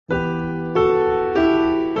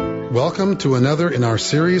Welcome to another in our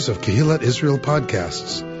series of Kehillat Israel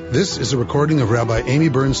podcasts. This is a recording of Rabbi Amy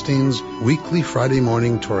Bernstein's weekly Friday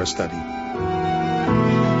morning Torah study.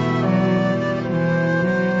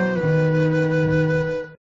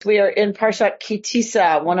 We are in Parshat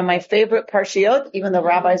Tisa, one of my favorite parshiot, even though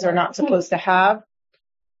rabbis are not supposed to have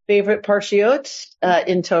favorite parshiot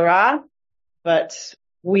in Torah, but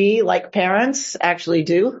we, like parents, actually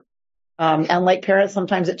do. And like parents,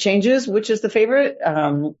 sometimes it changes which is the favorite.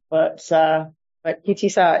 But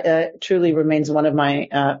Tisa truly remains one of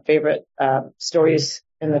my favorite stories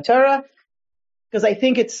in the Torah, because I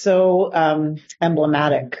think it's so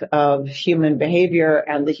emblematic of human behavior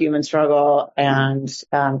and the human struggle and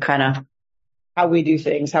kind of how we do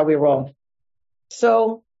things, how we roll.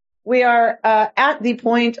 So we are at the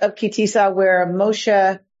point of Kitisa where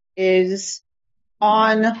Moshe is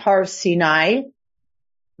on Har Sinai.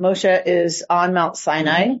 Moshe is on Mount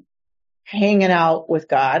Sinai, hanging out with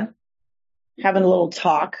God, having a little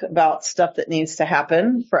talk about stuff that needs to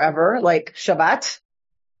happen forever, like Shabbat.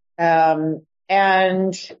 And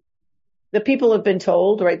the people have been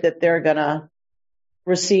told, right, that they're going to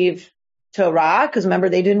receive Torah, because remember,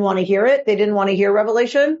 they didn't want to hear it. They didn't want to hear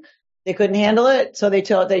Revelation. They couldn't handle it. So they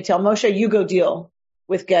tell Moshe, you go deal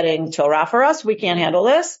with getting Torah for us. We can't handle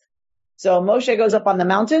this. So Moshe goes up on the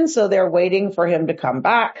mountain. So they're waiting for him to come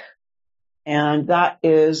back. And that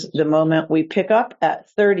is the moment we pick up at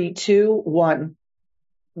 32:1.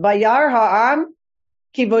 Vayar ha'am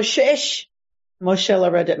ki boshesh Moshe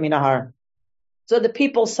laredet minahar. So the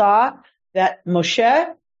people saw that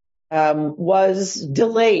Moshe was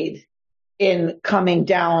delayed in coming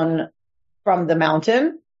down from the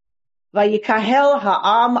mountain. Vayikahel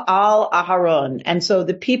ha'am al Aharon. And so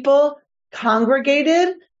the people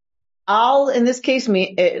congregated. Al, in this case,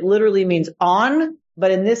 it literally means on, but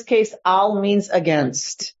in this case, al means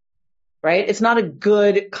against, right? It's not a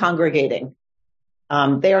good congregating.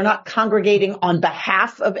 They are not congregating on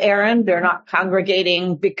behalf of Aaron. They're not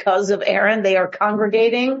congregating because of Aaron. They are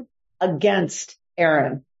congregating against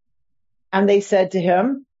Aaron. And they said to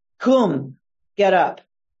him, Kum, get up.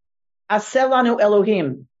 Aselanu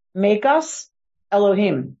Elohim, make us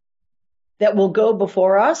Elohim that will go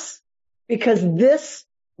before us, because this,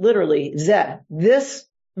 literally, this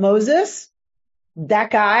Moses, that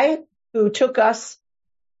guy who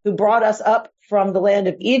brought us up from the land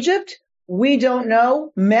of Egypt, we don't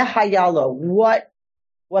know mehayalo,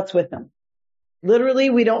 what's with him. Literally,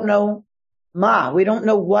 we don't know we don't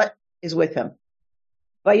know what is with him.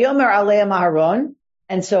 Vayomer aleim Aharon,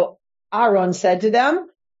 and so Aaron said to them,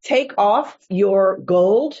 take off your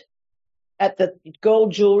gold, at the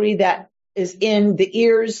gold jewelry that is in the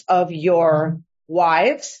ears of your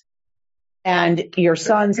wives and your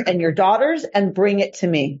sons and your daughters, and bring it to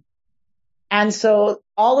me. And so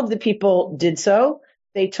all of the people did so.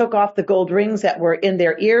 They took off the gold rings that were in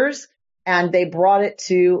their ears and they brought it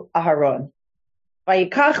to Aharon.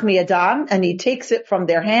 Vayikach miyadam, and he takes it from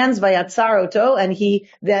their hands, vayatzaroto, and he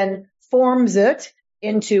then forms it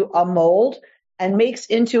into a mold and makes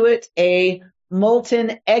into it a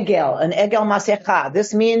molten egel, an egel masecha.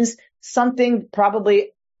 This means something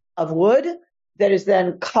probably of wood that is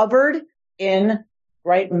then covered in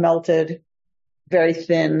melted, very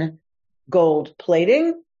thin gold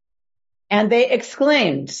plating. And they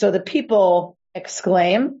exclaimed. So the people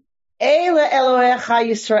exclaim, Eile Elohecha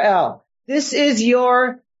Yisrael. This is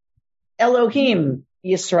your Elohim,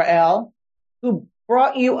 Yisrael, who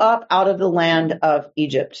brought you up out of the land of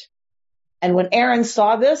Egypt. And when Aaron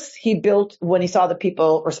saw this, when he saw the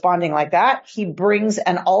people responding like that, he brings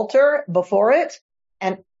an altar before it,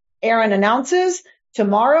 and Aaron announces,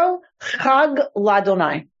 tomorrow, Chag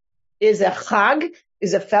Ladonai is a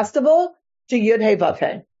festival to Yud He Vav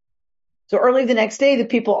He. So early the next day, the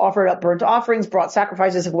people offered up burnt offerings, brought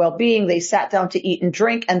sacrifices of well-being. They sat down to eat and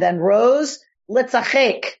drink, and then rose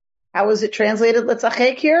litzachek. How is it translated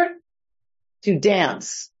litzachek here? To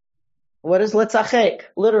dance. What is litzachek?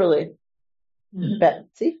 Literally.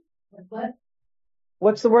 See? What?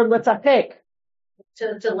 What's the word litzachek?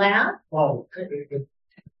 To laugh? Oh,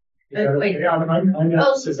 Wait.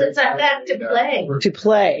 Litzachek, to play. To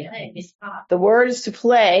play. The word is to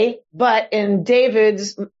play, but in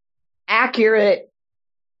David's accurate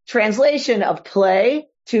translation of play,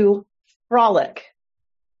 to frolic.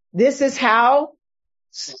 This is how,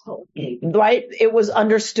 right, it was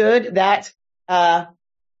understood that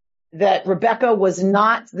Rebecca was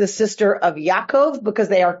not the sister of Yaakov, because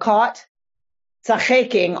they are caught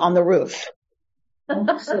tzacheking on the roof.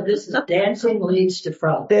 So this is dancing leads to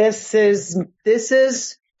frolic. This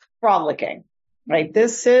is frolicking, right? So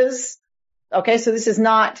this is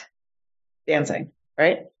not dancing,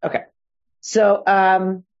 right? Okay. So,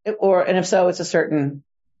 And if so, it's a certain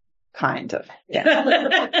kind of.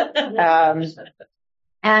 Yeah.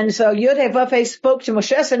 And so Yud Hey Vav Hey spoke to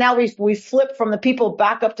Moshe. So now we flip from the people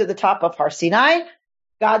back up to the top of Har Sinai.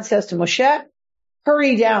 God says to Moshe,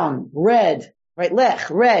 hurry down, red, right? Lech,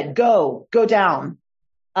 red, go down.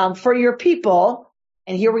 For your people,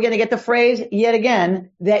 and here we're going to get the phrase yet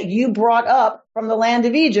again, that you brought up from the land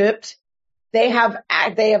of Egypt, they have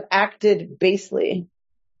acted basely.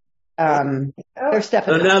 They're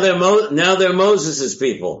stepping. So now they're Moses'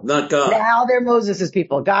 people, not God. Now they're Moses'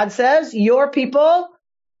 people. God says, your people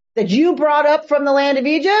that you brought up from the land of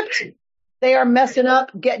Egypt, they are messing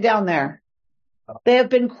up. Get down there. They have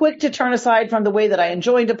been quick to turn aside from the way that I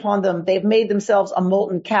enjoined upon them. They've made themselves a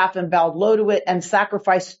molten calf and bowed low to it and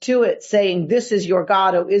sacrificed to it, saying, this is your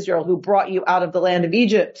God, O Israel, who brought you out of the land of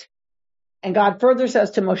Egypt. And God further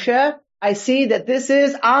says to Moshe, I see that this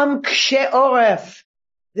is Am Kshe Oref.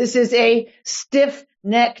 This is a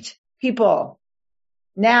stiff-necked people.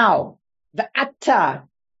 Now, the Atta,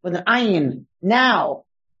 with an ayin, now,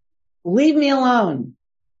 leave me alone,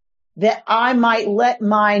 that I might let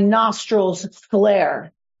my nostrils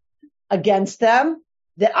flare against them,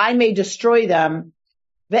 that I may destroy them.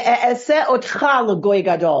 And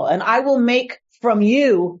I will make from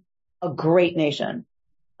you a great nation,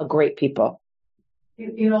 a great people.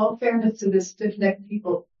 In all fairness to the stiff-necked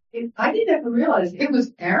people, I didn't ever realize it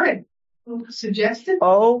was Aaron who suggested.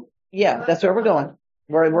 Oh, yeah, that's where we're going.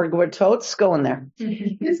 We're totes going there.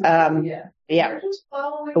 Yeah.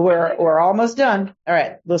 We're almost done. All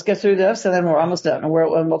right, let's get through this, and then we're almost done, and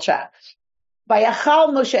we'll chat. Vayachal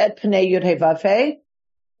Moshe et pnei Yud Hey Vav Hey.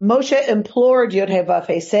 Moshe implored Yud Hey Vav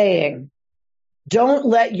Hey, saying, don't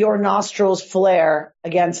let your nostrils flare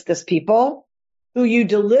against this people, who you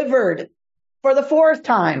delivered for the fourth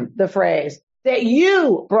time, the phrase, that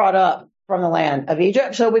you brought up from the land of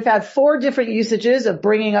Egypt. So we've had 4 different usages of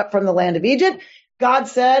bringing up from the land of Egypt. God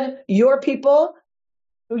said, your people,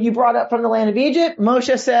 who you brought up from the land of Egypt.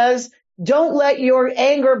 Moshe says, don't let your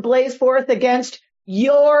anger blaze forth against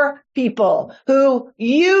your people, who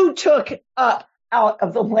you took up out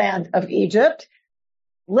of the land of Egypt.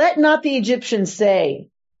 Let not the Egyptians say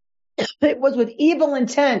it was with evil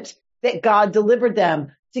intent that God delivered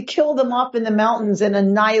them, to kill them off in the mountains and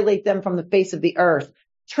annihilate them from the face of the earth.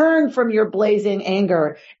 Turn from your blazing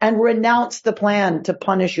anger and renounce the plan to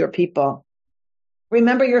punish your people.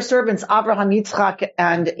 Remember your servants, Abraham, Yitzchak,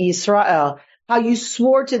 and Israel, how you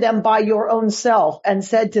swore to them by your own self and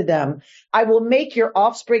said to them, I will make your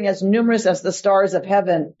offspring as numerous as the stars of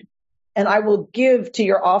heaven, and I will give to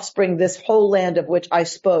your offspring this whole land of which I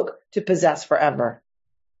spoke to possess forever.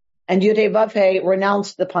 And Yud Hey Vav Hey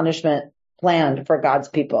renounced the punishment planned for God's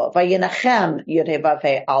people. Vayinachem Yud Hey Vav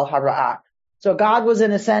Hey al hara'ah. So God was,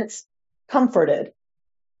 in a sense, comforted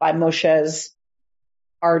by Moshe's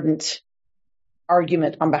ardent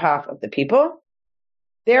argument on behalf of the people.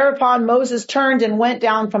 Thereupon Moses turned and went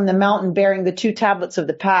down from the mountain bearing the 2 tablets of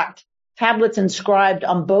the pact, tablets inscribed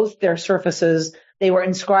on both their surfaces. They were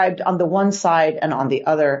inscribed on the one side and on the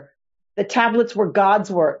other. The tablets were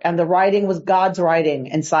God's work, and the writing was God's writing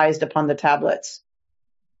incised upon the tablets.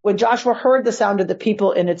 When Joshua heard the sound of the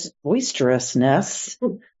people in its boisterousness,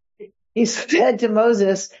 he said to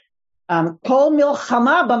Moses, Kol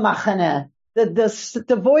milchama b'machaneh,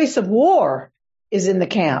 the voice of war is in the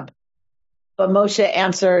camp. But Moshe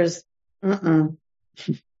answers, it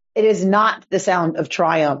is not the sound of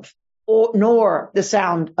triumph, nor the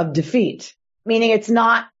sound of defeat. Meaning it's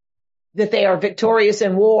not that they are victorious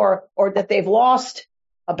in war or that they've lost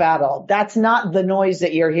a battle. That's not the noise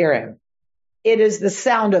that you're hearing. It is the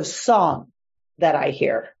sound of song that I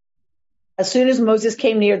hear. As soon as Moses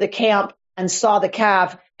came near the camp and saw the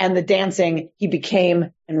calf and the dancing, he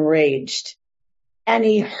became enraged. And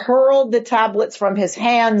he hurled the tablets from his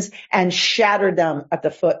hands and shattered them at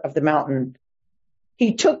the foot of the mountain.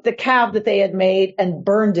 He took the calf that they had made and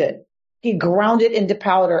burned it. He ground it into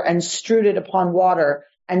powder and strewed it upon water,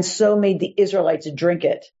 and so made the Israelites drink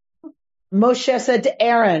it. Moshe said to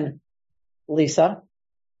Aaron, Lisa,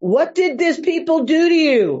 what did this people do to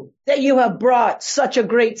you that you have brought such a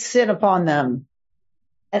great sin upon them?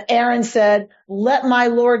 And Aaron said, let my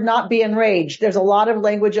Lord not be enraged. There's a lot of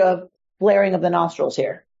language of flaring of the nostrils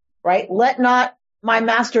here, right? Let not my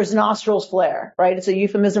master's nostrils flare, right? It's a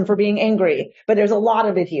euphemism for being angry, but there's a lot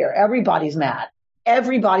of it here. Everybody's mad.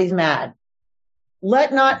 Everybody's mad.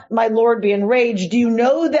 Let not my Lord be enraged. Do you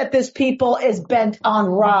know that this people is bent on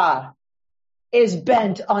Ra, is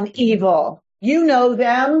bent on evil? You know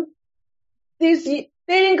them. They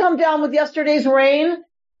didn't come down with yesterday's rain.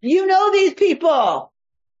 You know these people.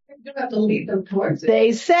 You have to lead them towards it.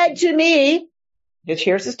 They said to me,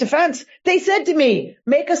 Here's his defense. They said to me,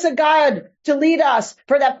 make us a god to lead us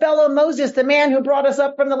for that fellow Moses, the man who brought us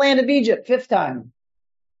up from the land of Egypt. 5th time.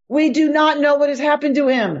 We do not know what has happened to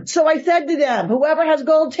him. So I said to them, whoever has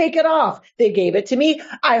gold, take it off. They gave it to me.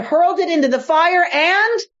 I hurled it into the fire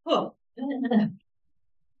and... Oh.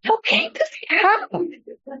 How came this happen?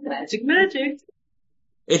 Magic.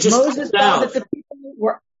 It just Moses popped saw out. that the people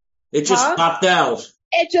were... It just popped out.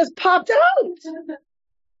 It just popped out.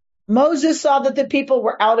 Moses saw that the people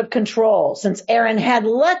were out of control, since Aaron had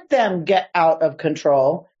let them get out of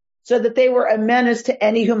control, so that they were a menace to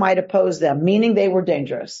any who might oppose them, meaning they were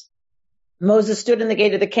dangerous. Moses stood in the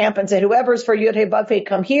gate of the camp and said, whoever is for Yud-Heh-Vav-Heh,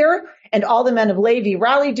 come here. And all the men of Levi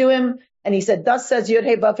rallied to him. And he said, thus says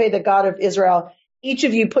Yud-Heh-Vav-Heh, the God of Israel, each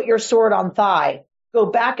of you put your sword on thigh, go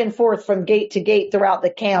back and forth from gate to gate throughout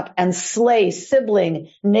the camp and slay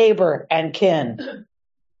sibling, neighbor, and kin.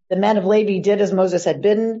 The men of Levi did as Moses had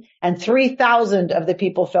bidden, and 3,000 of the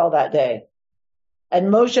people fell that day. And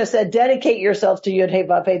Moshe said, dedicate yourselves to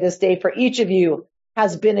Yud-Heh-Vav-Heh this day, for each of you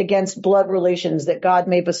has been against blood relations, that God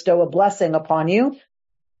may bestow a blessing upon you.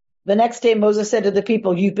 The next day Moses said to the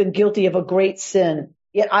people, you've been guilty of a great sin.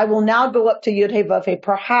 Yet I will now go up to Yud-Heh-Vav-Heh.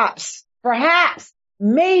 Perhaps,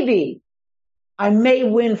 maybe I may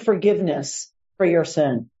win forgiveness for your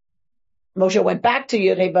sin. Moshe went back to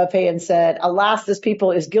Yud-Heh-Vav-Heh and said, alas, this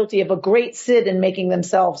people is guilty of a great sin in making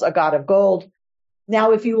themselves a god of gold.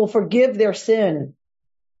 Now, if you will forgive their sin,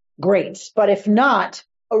 great. But if not,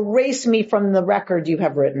 erase me from the record you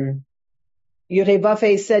have written.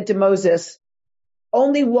 Yud-Heh-Vav-Heh said to Moses,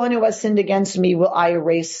 only one who has sinned against me will I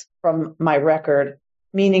erase from my record,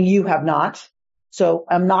 meaning you have not. So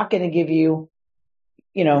I'm not going to give you,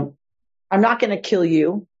 I'm not going to kill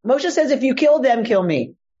you. Moshe says, if you kill them, kill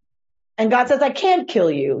me. And God says, I can't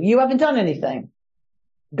kill you. You haven't done anything.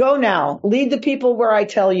 Go now, lead the people where I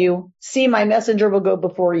tell you. See, my messenger will go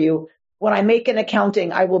before you. When I make an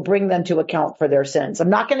accounting, I will bring them to account for their sins. I'm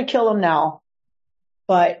not going to kill them now,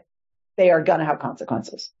 but they are going to have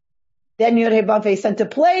consequences. Then Yud-Heh-Vav-Heh sent a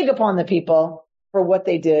plague upon the people for what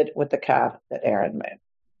they did with the calf that Aaron made.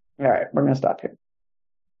 All right, we're going to stop here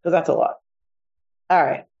because that's a lot. All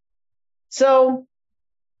right. So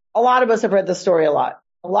a lot of us have read the story a lot.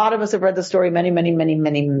 A lot of us have read the story many, many, many,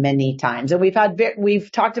 many, many times. And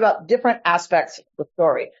we've talked about different aspects of the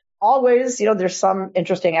story. Always, there's some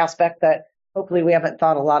interesting aspect that hopefully we haven't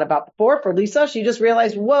thought a lot about before. For Lisa, she just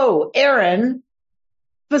realized, whoa, Aaron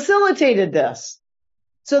facilitated this.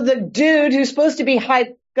 So the dude who's supposed to be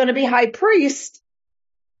going to be high priest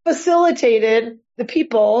facilitated the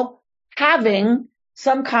people having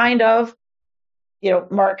some kind of,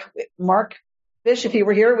 Mark Fish, if he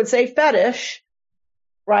were here, would say fetish,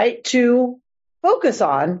 right, to focus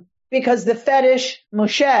on, because the fetish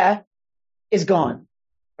Moshe is gone,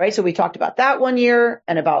 right? So we talked about that one year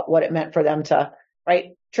and about what it meant for them to,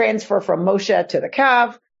 right, transfer from Moshe to the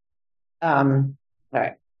calf. All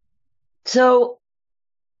right. So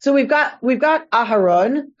we've got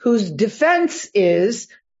Aharon, whose defense is,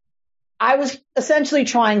 I was essentially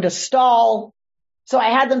trying to stall. So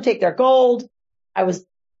I had them take their gold. I was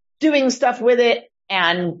doing stuff with it,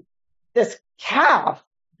 and this calf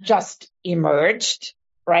just emerged,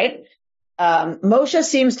 right? Moshe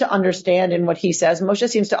seems to understand in what he says. Moshe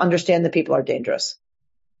seems to understand that people are dangerous,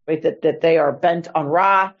 right? That they are bent on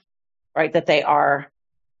Ra, right? That they are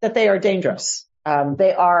dangerous.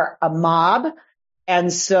 They are a mob.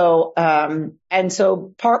 And so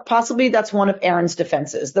possibly that's one of Aaron's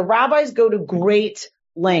defenses. The rabbis go to great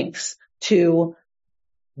lengths to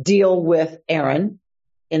deal with Aaron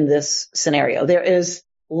in this scenario. There is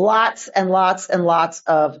lots and lots and lots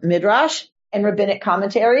of midrash and rabbinic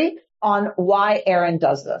commentary on why Aaron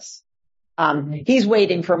does this. He's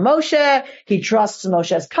waiting for Moshe. He trusts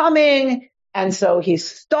Moshe's coming. And so he's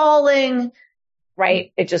stalling,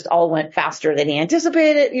 right? It just all went faster than he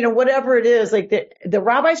anticipated, whatever it is. Like the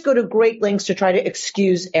rabbis go to great lengths to try to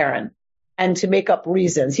excuse Aaron and to make up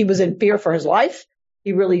reasons. He was in fear for his life.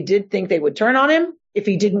 He really did think they would turn on him if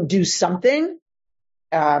he didn't do something.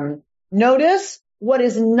 Notice what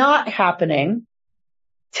is not happening.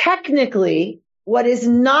 Technically, what is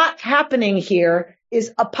not happening here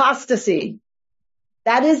is apostasy.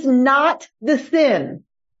 That is not the sin.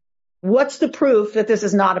 What's the proof that this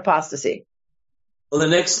is not apostasy? Well, the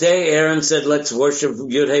next day, Aaron said, let's worship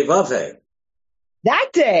Yud-Heh-Vav-Heh. That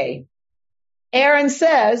day, Aaron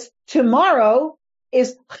says, tomorrow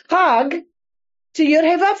is Chag to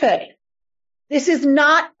Yud-Heh-Vav-Heh. This is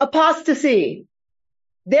not apostasy.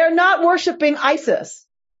 They're not worshiping Isis.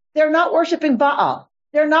 They're not worshiping Baal.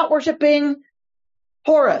 They're not worshiping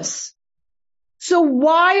Horus. So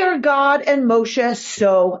why are God and Moshe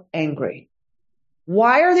so angry?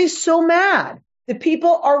 Why are they so mad? The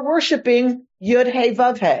people are worshiping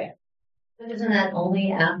Yud-He-Vav-He. But isn't that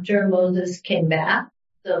only after Moses came back?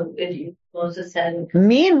 So if Moses had...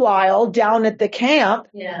 Meanwhile, down at the camp,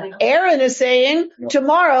 Aaron is saying,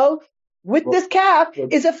 tomorrow, with this calf,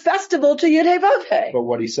 is a festival to Yud-He-Vav-He. But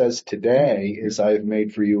what he says today is, I have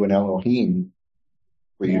made for you an Elohim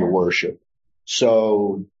for you to worship.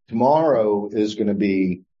 So tomorrow is going to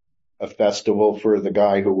be a festival for the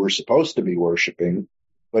guy who we're supposed to be worshiping.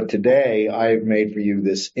 But today I have made for you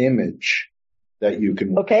this image that you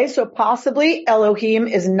can... Okay, so possibly Elohim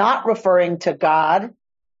is not referring to God.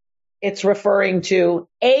 It's referring to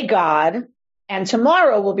a God. And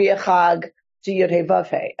tomorrow will be a Chag to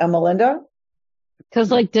Yud-He-Vav-He. And Melinda? Because,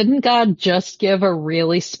 didn't God just give a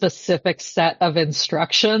really specific set of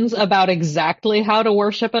instructions about exactly how to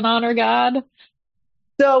worship and honor God?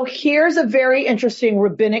 So here's a very interesting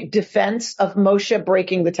rabbinic defense of Moshe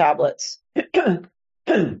breaking the tablets.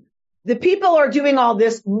 The people are doing all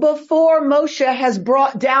this before Moshe has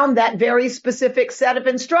brought down that very specific set of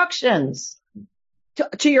instructions.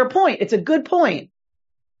 To your point, it's a good point.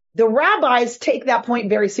 The rabbis take that point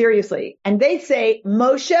very seriously, and they say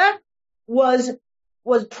Moshe was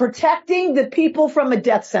protecting the people from a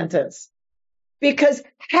death sentence. Because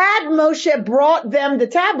had Moshe brought them the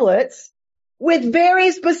tablets with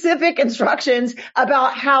very specific instructions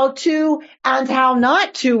about how to and how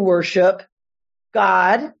not to worship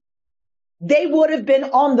God, they would have been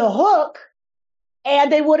on the hook,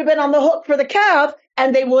 and they would have been on the hook for the calf,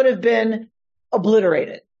 and they would have been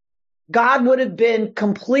obliterated. God would have been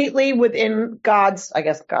completely within God's, I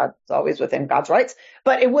guess God's always within God's rights,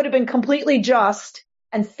 but it would have been completely just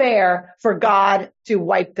and fair for God to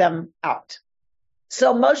wipe them out.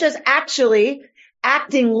 So Moshe's actually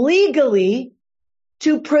acting legally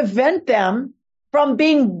to prevent them from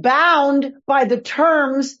being bound by the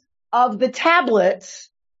terms of the tablets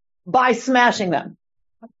by smashing them.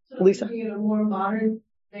 So Lisa? in a more modern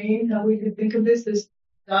vein, how we could think of this, is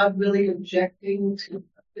God really objecting to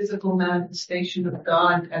physical manifestation of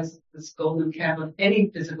God as this golden calf of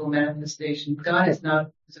any physical manifestation? God is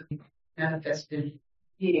not physically manifested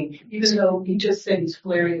being, even though he just said he's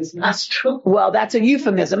flaring his nostril. Well, that's a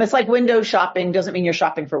euphemism. It's like window shopping doesn't mean you're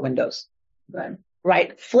shopping for windows.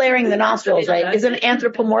 Right. Flaring the nostrils, right, is an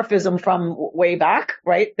anthropomorphism from way back,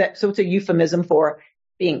 right? So it's a euphemism for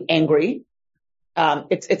being angry.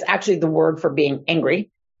 It's actually the word for being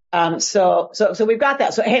angry. So we've got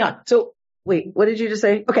that. So hang on. So wait, what did you just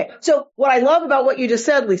say? Okay. So what I love about what you just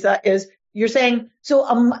said, Lisa, is you're saying,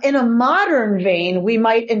 so in a modern vein, we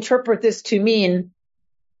might interpret this to mean,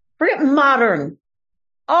 forget modern.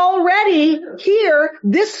 Already here,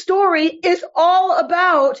 this story is all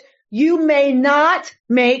about you may not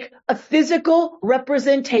make a physical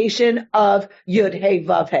representation of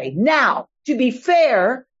Yud-He-Vav-He. Now, to be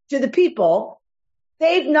fair to the people,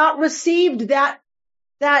 they've not received that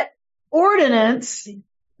ordinance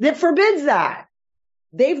that forbids that.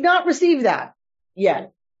 They've not received that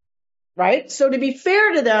yet, right? So to be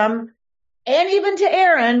fair to them, and even to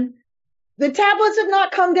Aaron, the tablets have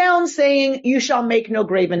not come down saying you shall make no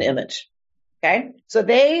graven image. Okay. So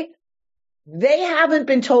they haven't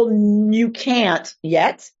been told you can't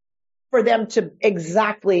yet for them to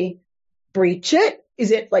exactly breach it. Is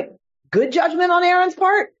it like good judgment on Aaron's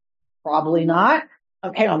part? Probably not.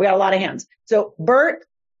 Hang on. We got a lot of hands. So Bert,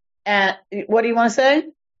 what do you want to say?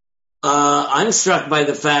 I'm struck by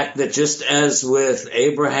the fact that just as with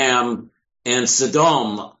Abraham and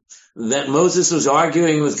Sodom, that Moses was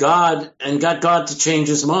arguing with God and got God to change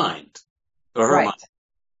his mind or her mind.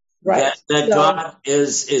 Right. That so, God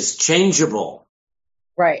is changeable.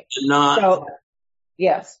 Right. Not.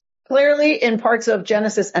 Yes. Clearly in parts of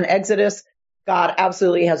Genesis and Exodus, God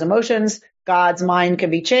absolutely has emotions. God's mind can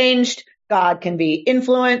be changed. God can be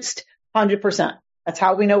influenced 100%. That's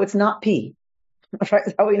how we know it's not P.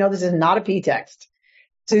 That's how we know this is not a P text.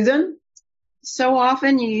 Susan? So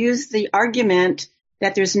often you use the argument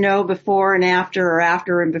that there's no before and after or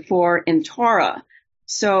after and before in Torah.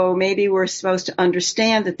 So maybe we're supposed to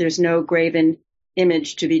understand that there's no graven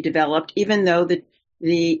image to be developed, even though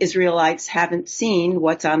the Israelites haven't seen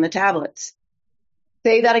what's on the tablets.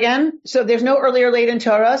 Say that again. So there's no earlier late in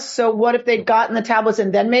Torah. So what if they'd gotten the tablets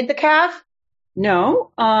and then made the calf?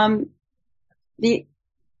 No.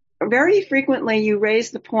 Very frequently you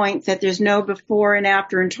raise the point that there's no before and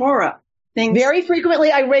after in Torah. Very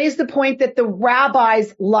frequently I raise the point that the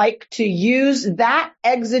rabbis like to use that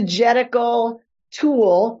exegetical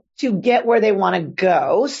tool to get where they want to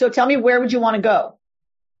go. So tell me, where would you want to go?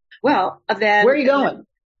 Well, then where are you going?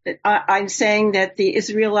 I'm saying that the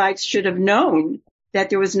Israelites should have known that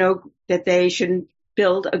that they shouldn't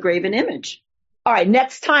build a graven image. All right,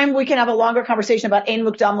 next time we can have a longer conversation about Ein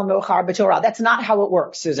Mukdam L'Me'achar B'Torah. That's not how it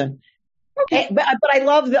works, Susan. Okay. But I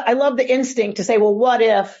love the instinct to say, well, what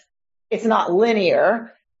if it's not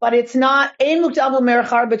linear? But it's not Ein Mukdam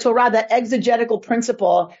L'Me'achar B'Torah, that exegetical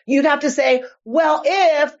principle. You'd have to say, well,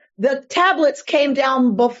 if the tablets came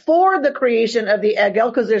down before the creation of the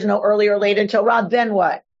Egel, because there's no early or late in Torah, then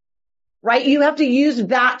what? Right? You have to use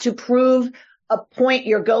that to prove a point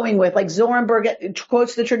you're going with. Like Zorenberg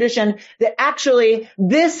quotes the tradition that actually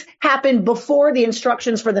this happened before the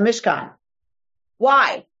instructions for the Mishkan.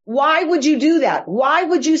 Why? Why would you do that? Why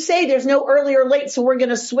would you say there's no early or late, so we're going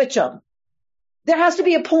to switch them? There has to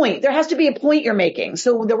be a point. There has to be a point you're making.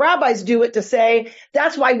 So the rabbis do it to say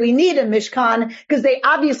that's why we need a Mishkan, because they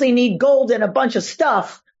obviously need gold and a bunch of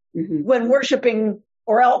stuff when worshiping,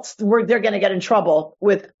 or else they're going to get in trouble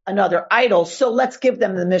with another idol. So let's give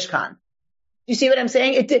them the Mishkan. You see what I'm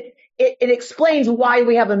saying? It explains why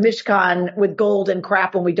we have a Mishkan with gold and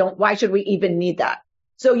crap when we don't. Why should we even need that?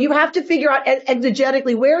 So you have to figure out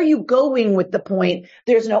exegetically, where are you going with the point?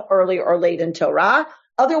 There's no early or late in Torah.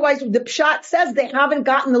 Otherwise, the Pshat says they haven't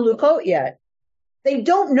gotten the Luchot yet. They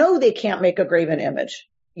don't know they can't make a graven image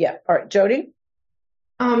yet. All right, Jody?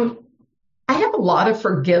 I have a lot of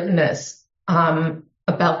forgiveness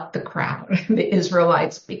about the crowd, the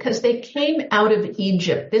Israelites, because they came out of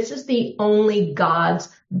Egypt. This is the only gods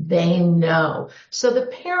they know. So the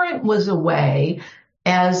parent was away,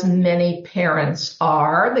 as many parents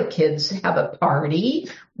are. The kids have a party.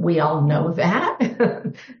 We all know that.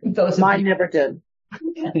 Mine never did.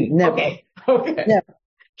 Never. Okay. Never.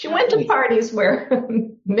 She went to parties where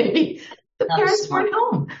maybe the parents weren't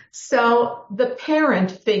home. So the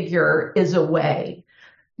parent figure is away.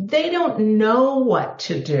 They don't know what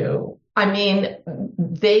to do. I mean,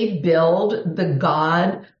 they build the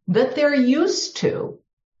God that they're used to.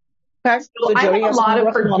 Okay. So I have a lot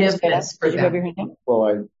of forgiveness for them.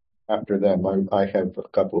 Well, after them, I have a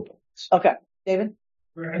couple of things. Okay. David?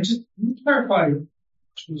 Right. Just clarify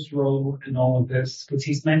Joshua's role in all of this, because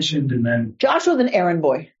he's mentioned, and then Joshua's an errand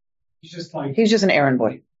boy. he's just like, He's just an errand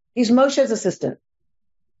boy. He's Moshe's assistant.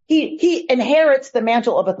 He inherits the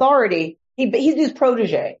mantle of authority. He's his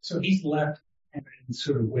protege. so he's left and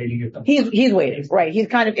sort of waiting at the. He's waiting, right? He's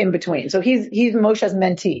kind of in between. So he's Moshe's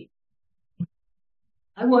mentee.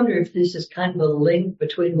 I wonder if this is kind of a link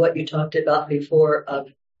between what you talked about before of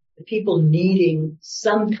the people needing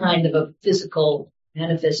some kind of a physical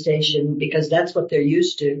manifestation because that's what they're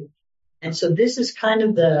used to. And so this is kind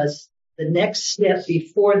of the next step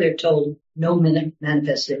before they're told no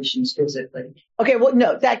manifestations physically. Okay, well,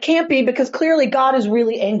 no, that can't be, because clearly God is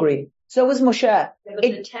really angry. So is Moshe. Yeah, but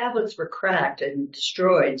the tablets were cracked and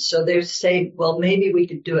destroyed. So they're saying, well, maybe we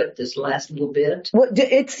could do it this last little bit. Well,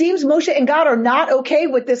 it seems Moshe and God are not okay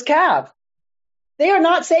with this calf. They are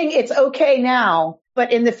not saying it's okay now,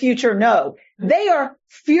 but in the future, no. They are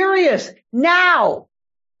furious now.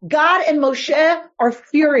 God and Moshe are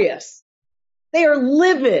furious. They are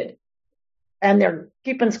livid, and they're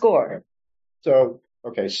keeping score. So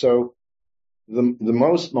the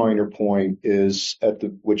most minor point is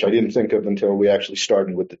which I didn't think of until we actually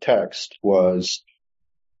started with the text, was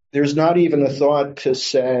there's not even a thought to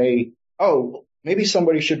say, oh, maybe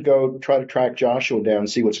somebody should go try to track Joshua down and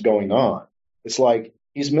see what's going on. It's like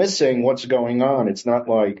he's missing what's going on. It's not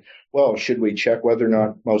like, well, should we check whether or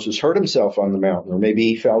not Moses hurt himself on the mountain, or maybe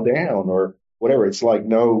he fell down or whatever. It's like,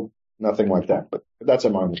 no, nothing like that. But that's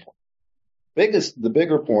a minor point. The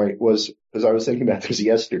bigger point was, because I was thinking about this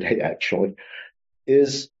yesterday actually,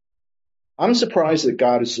 is I'm surprised that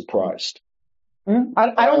God is surprised.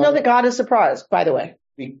 I don't know that God is surprised, by the way.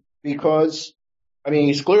 Because, I mean,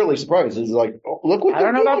 he's clearly surprised. He's like, oh, look what I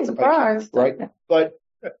don't know about surprised. Right? But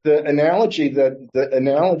the analogy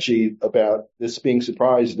about this being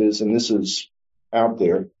surprised is, and this is out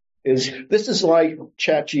there, is this is like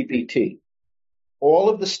ChatGPT. All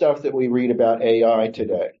of the stuff that we read about AI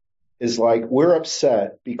today is like, we're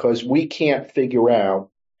upset because we can't figure out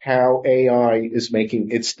how AI is making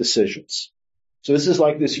its decisions. So this is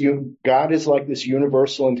like this, God is like this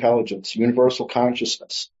universal intelligence, universal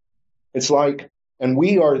consciousness. It's like, and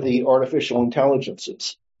we are the artificial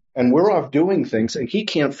intelligences, and we're off doing things, and he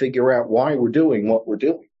can't figure out why we're doing what we're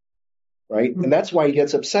doing, right? Mm-hmm. And that's why he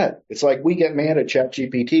gets upset. It's like we get mad at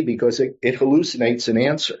ChatGPT because it hallucinates an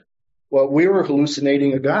answer. Well, we were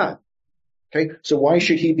hallucinating a God. Okay, so why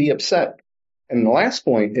should he be upset? And the last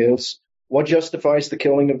point is, what justifies the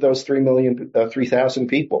killing of those 3,000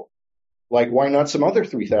 people? Like, why not some other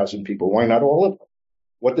 3,000 people? Why not all of them?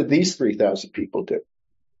 What did these 3,000 people do?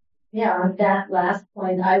 Yeah, on that last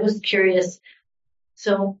point, I was curious.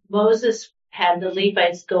 So Moses had the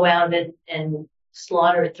Levites go out and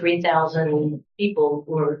slaughter 3,000 people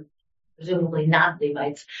who were presumably not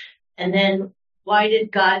Levites. And then why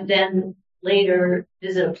did God then later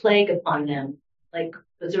visit a plague upon them? Like,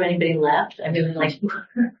 was there anybody left? I mean, like.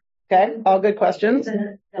 Okay, all good questions.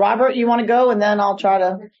 Robert, you want to go, and then I'll try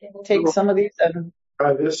to take some of these. And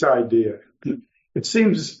this idea, it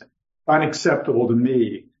seems unacceptable to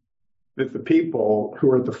me that the people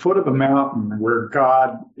who are at the foot of the mountain where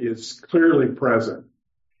God is clearly present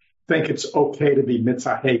think it's okay to be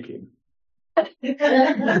mitzahaking.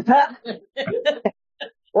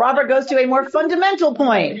 Robert goes to a more fundamental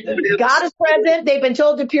point. God is present. They've been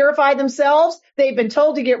told to purify themselves. They've been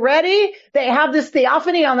told to get ready. They have this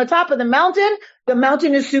theophany on the top of the mountain. The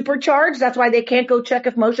mountain is supercharged. That's why they can't go check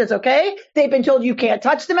if Moshe is okay. They've been told you can't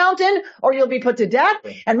touch the mountain or you'll be put to death.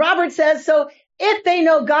 And Robert says, so if they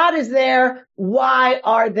know God is there, why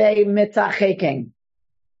are they mitzahaking?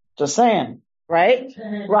 Just saying, right?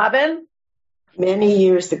 Robin? Many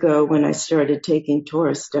years ago when I started taking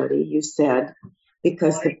Torah study, you said,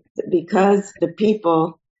 because the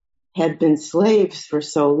people had been slaves for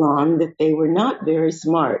so long that they were not very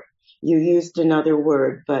smart. You used another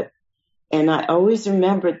word, and I always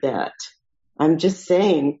remembered that. I'm just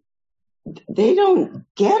saying, they don't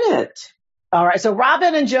get it. All right. So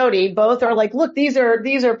Robin and Jody both are like, look, these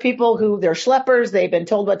are people who they're schleppers. They've been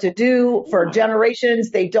told what to do for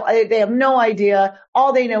generations. They have no idea.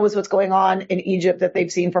 All they know is what's going on in Egypt that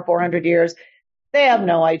they've seen for 400 years. They have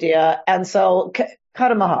no idea. And so cut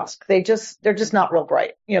them a husk. They're just not real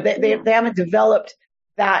bright. You know, they haven't developed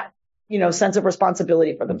that, you know, sense of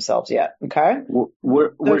responsibility for themselves yet. Okay.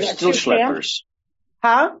 We're still schleppers.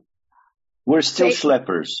 Huh? We're still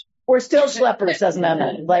schleppers. We're still schleppers, says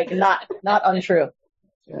Mehmet. Like not untrue.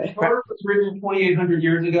 Torah was written 2,800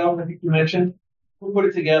 years ago, I think you mentioned. Who put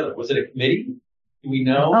it together? Was it a committee? Do we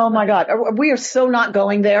know? Oh my God. We are so not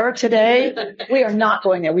going there today. We are not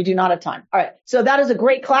going there. We do not have time. All right. So that is a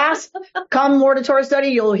great class. Come more to Torah study.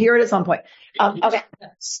 You'll hear it at some point. Okay.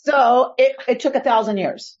 So it took 1,000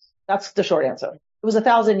 years. That's the short answer. It was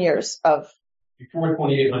 1,000 years of. Before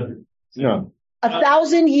 2,800. Yeah.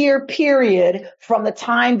 1,000-year period from the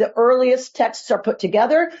time the earliest texts are put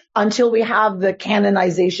together until we have the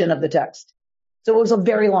canonization of the text. So it was a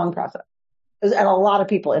very long process. And a lot of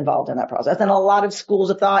people involved in that process, and a lot of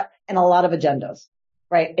schools of thought, and a lot of agendas,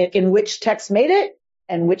 right? In which text made it,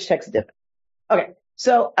 and which text didn't. Okay,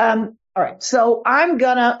 so all right, so I'm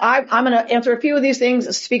gonna answer a few of these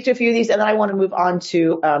things, speak to a few of these, and then I want to move on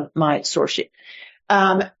to my source sheet,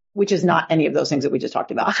 which is not any of those things that we just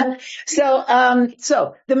talked about.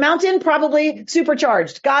 So the mountain probably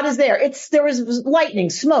supercharged. God is there. There was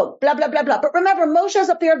lightning, smoke, blah blah blah blah. But remember, Moshe's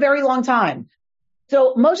up there a very long time.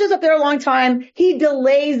 So Moshe's up there a long time. He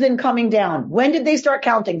delays in coming down. When did they start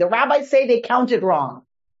counting? The rabbis say they counted wrong.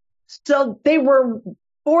 So they were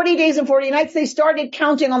 40 days and 40 nights. They started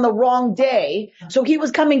counting on the wrong day. So he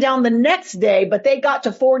was coming down the next day, but they got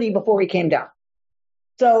to 40 before he came down.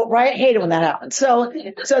 So, right? I hate it when that happens. So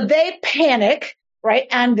they panic, right?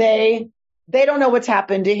 And they don't know what's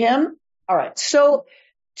happened to him. All right. So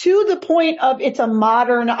to the point of it's a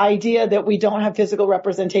modern idea that we don't have physical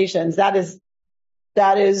representations, that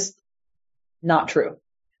is not true.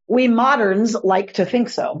 We moderns like to think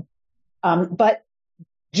so. But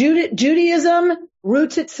Judaism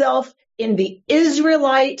roots itself in the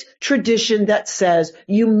Israelite tradition that says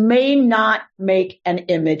you may not make an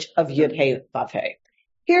image of Yud He Vav He.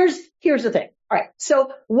 Here's the thing. All right.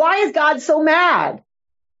 So why is God so mad?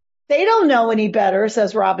 They don't know any better,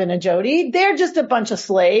 says Robin and Jody. They're just a bunch of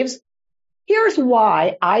slaves. Here's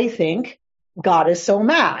why I think God is so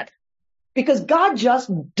mad. Because God just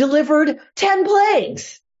delivered 10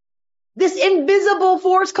 plagues. This invisible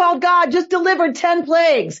force called God just delivered 10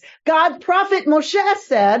 plagues. God's prophet Moshe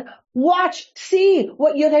said, watch, see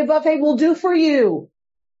what Yud He Vav He will do for you.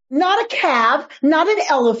 Not a calf, not an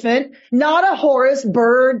elephant, not a horse,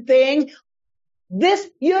 bird thing. This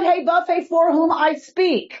Yud He Vav He for whom I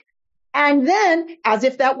speak. And then, as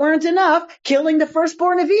if that weren't enough, killing the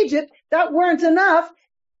firstborn of Egypt, that weren't enough,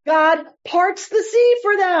 God parts the sea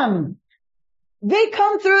for them. They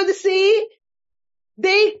come through the sea.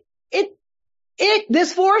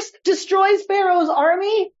 This force destroys Pharaoh's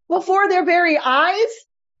army before their very eyes.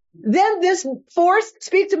 Then this force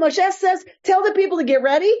speaks to Moshe, says, tell the people to get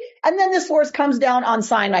ready. And then this force comes down on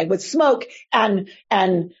Sinai with smoke and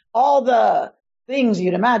all the things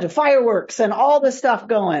you'd imagine, fireworks and all the stuff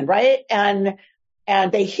going, right? And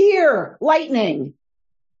they hear lightning.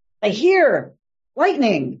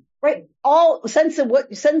 Right? All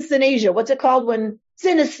synesthesia. What's it called when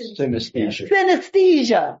synesthesia.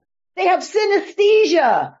 They have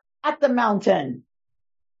synesthesia at the mountain.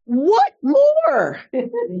 What more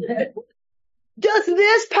does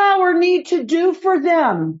this power need to do for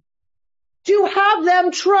them to have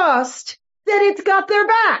them trust that it's got their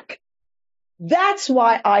back? That's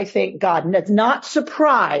why I think God is not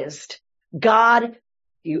surprised. God,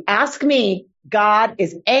 you ask me, God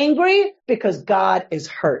is angry because God is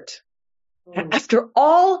hurt. After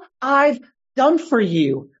all I've done for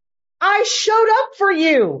you, I showed up for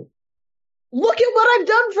you. Look at what I've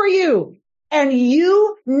done for you. And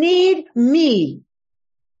you need me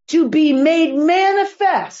to be made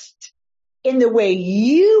manifest in the way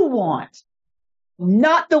you want,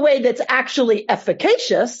 not the way that's actually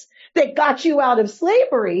efficacious, that got you out of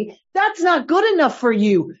slavery. That's not good enough for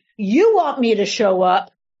you. You want me to show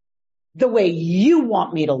up the way you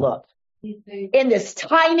want me to look in this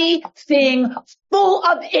tiny thing full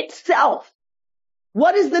of itself.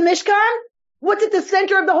 What is the Mishkan? What's at the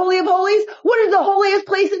center of the Holy of Holies? What is the holiest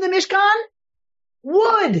place in the Mishkan?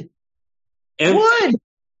 Wood. Wood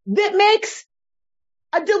that makes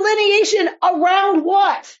a delineation around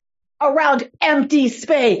what? Around empty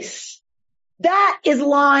space. That is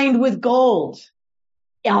lined with gold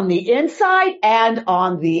on the inside and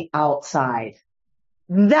on the outside.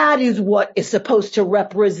 That is what is supposed to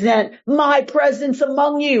represent my presence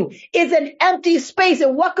among you. It's an empty space.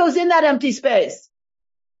 And what goes in that empty space?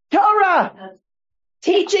 Torah.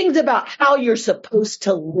 Teachings about how you're supposed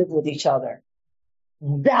to live with each other.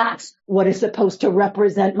 That's what is supposed to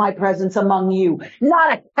represent my presence among you.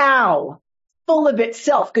 Not a cow full of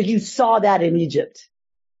itself, because you saw that in Egypt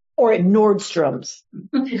or at Nordstrom's.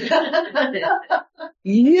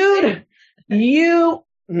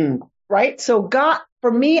 Right? So God,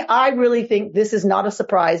 for me, I really think this is not a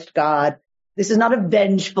surprised God. This is not a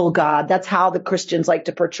vengeful God. That's how the Christians like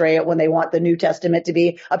to portray it when they want the New Testament to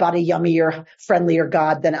be about a yummier, friendlier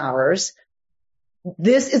God than ours.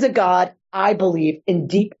 This is a God, I believe, in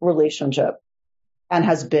deep relationship and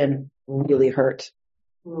has been really hurt.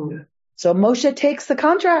 So Moshe takes the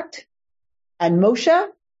contract and Moshe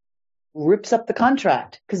rips up the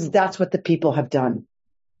contract because that's what the people have done.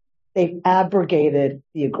 They've abrogated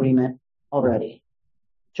the agreement already.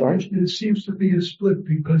 George? There seems to be a split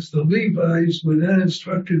because the Levites were then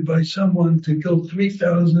instructed by someone to kill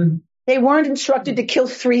 3,000. They weren't instructed to kill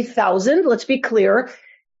 3,000. Let's be clear.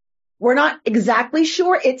 We're not exactly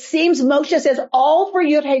sure. It seems Moshe says all for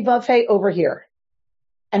Yud Hey Vav Hey over here.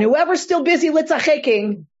 And whoever's still busy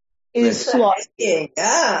litzacheking is slaughtered.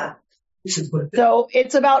 Yeah. So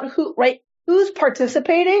it's about who's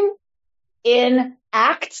participating in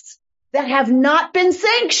acts that have not been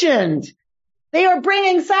sanctioned. They are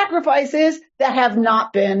bringing sacrifices that have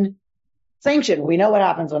not been sanctioned. We know what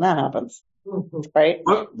happens when that happens, right?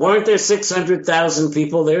 Weren't there 600,000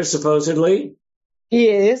 people there, supposedly?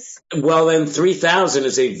 Yes. Well, then 3,000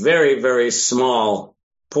 is a very, very small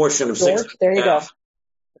portion of 600,000. There you go.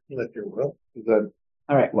 If you will. Is that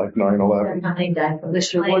all right? Like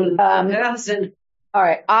 9/11? All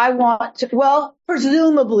right. I want to, well,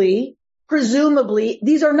 presumably,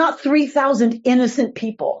 these are not 3,000 innocent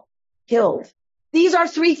people killed. These are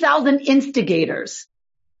 3,000 instigators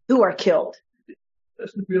who are killed. It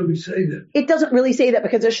doesn't really say that. It doesn't really say that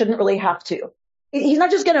because it shouldn't really have to. He's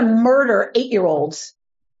not just going to murder 8-year-olds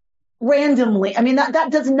randomly. I mean,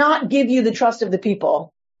 that does not give you the trust of the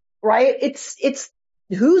people, right? It's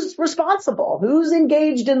who's responsible, who's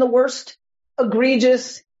engaged in the worst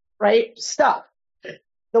egregious, right, stuff.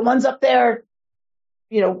 The ones up there,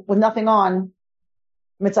 with nothing on,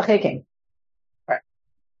 mitzacheking. All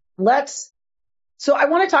right. So I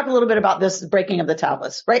want to talk a little bit about this breaking of the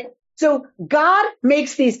tablets, right? So God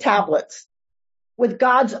makes these tablets with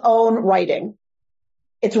God's own writing.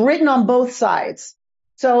 It's written on both sides.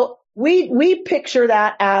 So we picture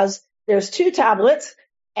that as there's 2 tablets,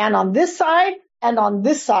 and on this side and on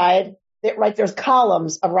this side, there's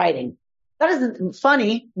columns of writing. That isn't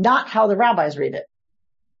funny, not how the rabbis read it.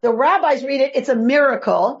 The rabbis read it, it's a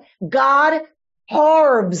miracle. God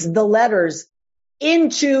carves the letters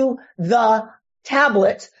into the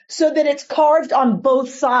tablet so that it's carved on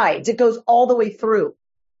both sides. It goes all the way through.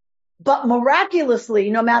 But miraculously,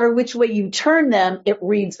 no matter which way you turn them, it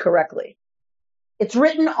reads correctly. It's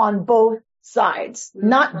written on both sides,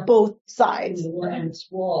 not both sides.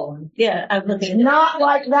 Yeah, I'm looking. Not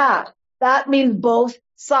like that. That means both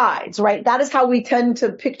sides, right? That is how we tend to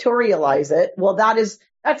pictorialize it. Well, that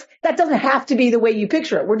doesn't have to be the way you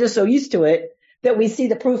picture it. We're just so used to it that we see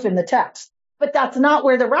the proof in the text. But that's not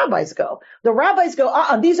where the rabbis go. The rabbis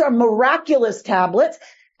go, these are miraculous tablets.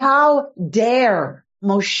 How dare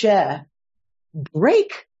Moshe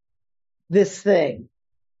break this thing?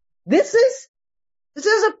 This is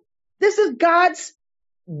God's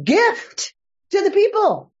gift to the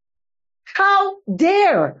people. How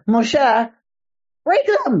dare Moshe break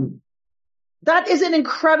them? That is an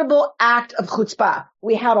incredible act of chutzpah.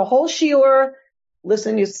 We had a whole shiur.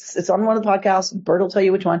 Listen, it's on one of the podcasts. Bert will tell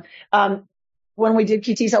you which one. When we did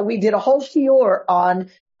Tisa, we did a whole shiur on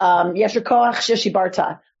Yesher Koach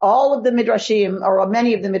Sheshibarta. All of the midrashim, or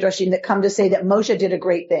many of the midrashim, that come to say that Moshe did a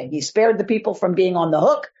great thing. He spared the people from being on the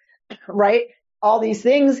hook, right? All these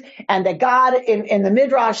things, and that God in the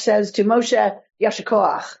midrash says to Moshe, Yesher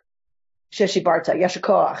Koach Sheshibarta, Yesher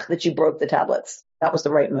Koach, that you broke the tablets. That was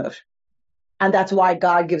the right move. And that's why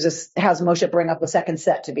God has Moshe bring up a second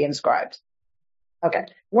set to be inscribed. Okay,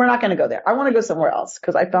 we're not going to go there. I want to go somewhere else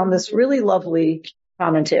because I found this really lovely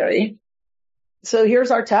commentary. So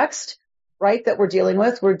here's our text, right, that we're dealing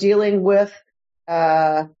with. We're dealing with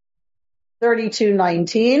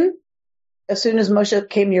 32:19. As soon as Moshe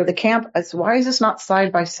came near the camp, why is this not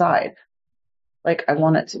side by side? Like I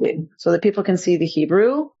want it to be, so that people can see the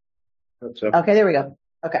Hebrew. Okay, there we go.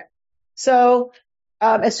 Okay. So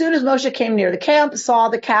as soon as Moshe came near the camp, saw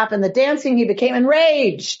the calf and the dancing, he became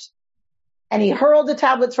enraged. And he hurled the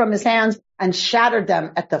tablets from his hands and shattered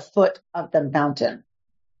them at the foot of the mountain.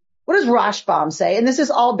 What does Rashbam say? And this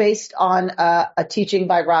is all based on a teaching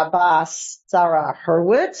by Rabbah Sarah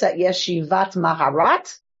Hurwitz at Yeshivat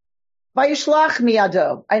Maharat. Vayishlach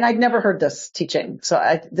miyado. And I'd never heard this teaching. So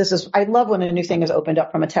I love when a new thing is opened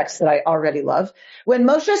up from a text that I already love. When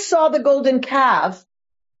Moshe saw the golden calf,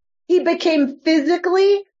 he became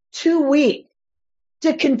physically too weak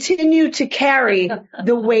to continue to carry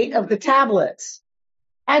the weight of the tablets.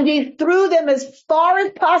 And he threw them as far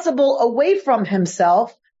as possible away from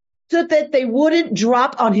himself so that they wouldn't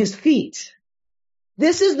drop on his feet.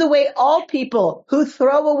 This is the way all people who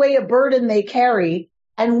throw away a burden they carry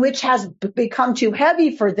and which has become too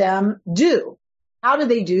heavy for them do. How do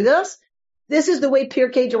they do this? This is the way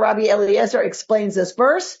Pirkei Rabbi Eliezer explains this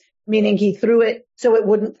verse, meaning he threw it so it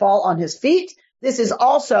wouldn't fall on his feet. This is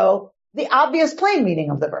also the obvious plain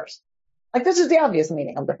meaning of the verse. Like this is the obvious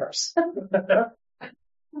meaning of the verse.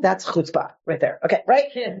 That's chutzpah right there. Okay,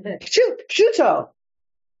 right? Pshuto.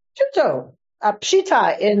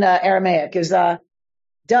 Pshita in Aramaic is duh.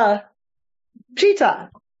 Pshita.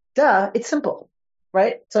 Duh. It's simple,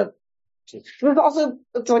 right? So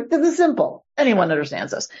it's like this is simple. Anyone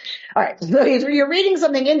understands this. All right. So you're reading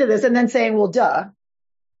something into this and then saying, well, duh.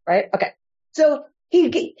 Right? Okay. So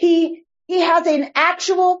he has an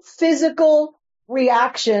actual physical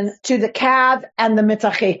reaction to the kav and the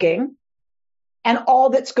mitzacheking and all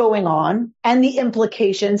that's going on and the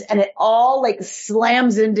implications, and it all like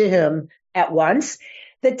slams into him at once.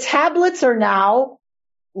 The tablets are now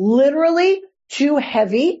literally too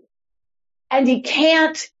heavy and he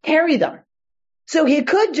can't carry them. So he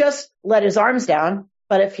could just let his arms down,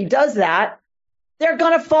 but if he does that, they're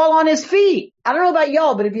going to fall on his feet. I don't know about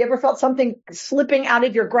y'all, but have you ever felt something slipping out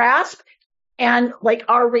of your grasp? And like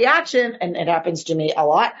our reaction, and it happens to me a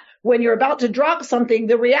lot, when you're about to drop something,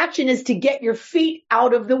 the reaction is to get your feet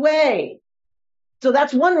out of the way. So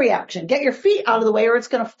that's one reaction. Get your feet out of the way or it's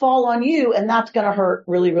going to fall on you and that's going to hurt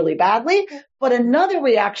really, really badly. But another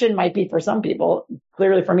reaction might be for some people,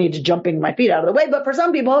 clearly for me, just jumping my feet out of the way. But for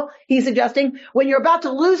some people, he's suggesting when you're about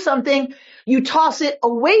to lose something, you toss it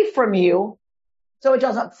away from you so it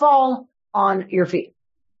doesn't fall on your feet.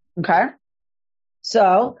 Okay?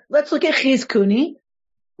 So let's look at Chizkuni.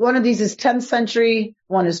 One of these is 10th century,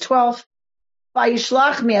 one is 12th.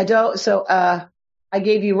 Vayishlach miado. So I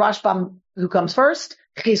gave you Rashbam, who comes first.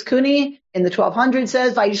 Chizkuni in the 1200s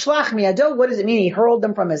says, Vayishlach miado. What does it mean? He hurled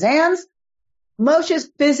them from his hands.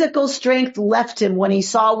 Moshe's physical strength left him when he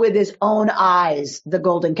saw with his own eyes the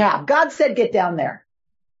golden calf. God said, get down there.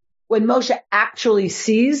 When Moshe actually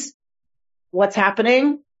sees what's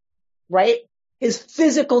happening, right? His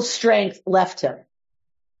physical strength left him.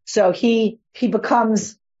 So he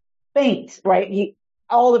becomes faint, right?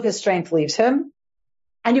 All of his strength leaves him.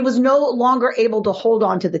 And he was no longer able to hold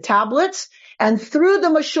on to the tablets and threw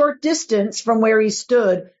them a short distance from where he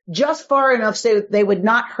stood, just far enough so they would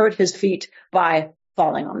not hurt his feet by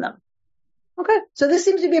falling on them. Okay. So this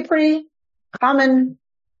seems to be a pretty common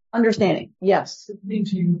understanding. Yes. It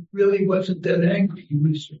means he really wasn't that angry. He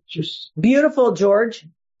was just beautiful, George.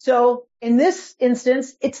 So in this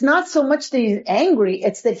instance, it's not so much that he's angry,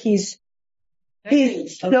 it's that he's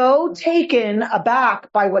so taken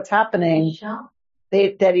aback by what's happening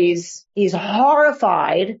that he's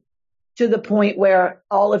horrified to the point where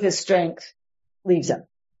all of his strength leaves him.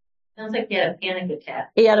 Sounds like he had a panic attack.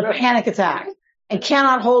 He had a panic attack and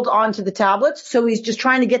cannot hold on to the tablets, so he's just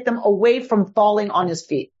trying to get them away from falling on his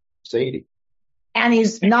feet. He's 80. And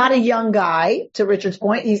he's not a young guy, to Richard's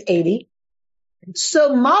point, he's 80.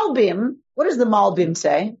 So Malbim, What does the Malbim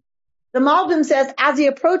say? The Malbim says, as he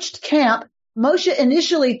approached camp, Moshe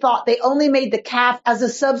initially thought they only made the calf as a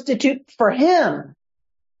substitute for him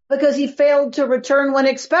because he failed to return when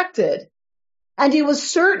expected. And he was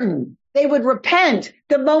certain they would repent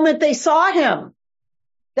the moment they saw him.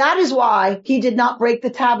 That is why he did not break the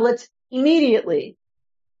tablets immediately.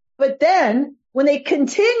 But then, when they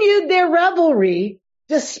continued their revelry,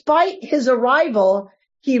 despite his arrival,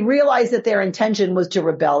 he realized that their intention was to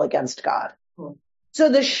rebel against God. So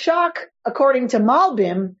the shock, according to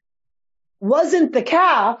Malbim, wasn't the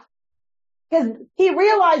calf, because he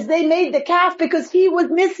realized they made the calf because he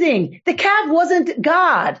was missing. The calf wasn't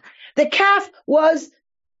God. The calf was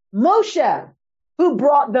Moshe, who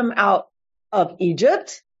brought them out of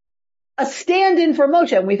Egypt, a stand-in for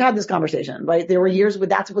Moshe. And we've had this conversation, right? There were years where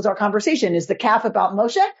that was our conversation. Is the calf about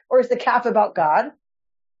Moshe or is the calf about God?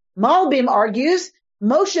 Malbim argues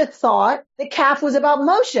Moshe thought the calf was about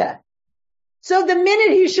Moshe. So the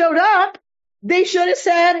minute he showed up, they should have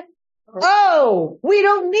said, oh, we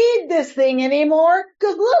don't need this thing anymore,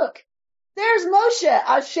 because look, there's Moshe,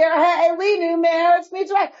 Asher Ha'elinu Me'eretz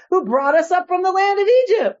Mitzrayim, who brought us up from the land of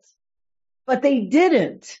Egypt. But they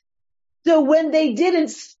didn't. So when they didn't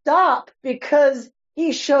stop because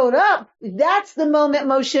he showed up, that's the moment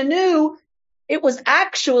Moshe knew it was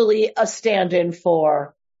actually a stand-in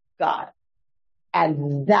for God.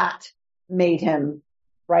 And that made him,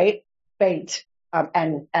 right, faint,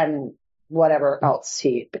 and whatever else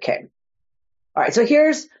he became. All right, so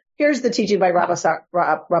here's the teaching by Rabba Sarah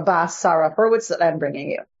Hurwitz that I'm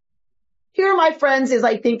bringing you. Here, my friends, is,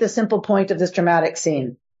 I think, the simple point of this dramatic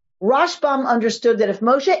scene. Rashbam understood that if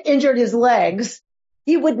Moshe injured his legs,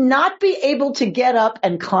 he would not be able to get up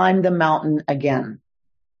and climb the mountain again.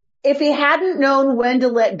 If he hadn't known when to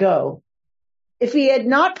let go, if he had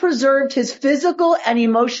not preserved his physical and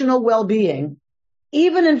emotional well-being,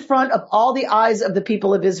 even in front of all the eyes of the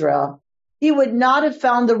people of Israel, he would not have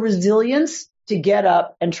found the resilience to get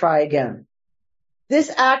up and try again. This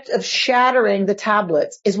act of shattering the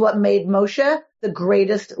tablets is what made Moshe the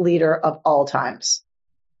greatest leader of all times.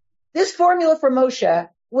 This formula for Moshe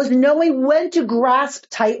was knowing when to grasp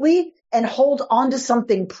tightly and hold on to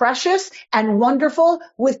something precious and wonderful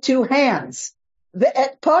with two hands.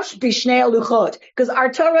 Ve'etposh bishnei luchot, because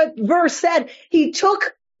our Torah verse said he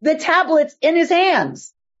took the tablets in his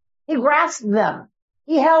hands. He grasped them.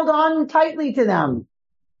 He held on tightly to them.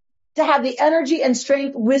 To have the energy and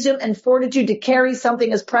strength, wisdom and fortitude to carry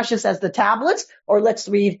something as precious as the tablets, or let's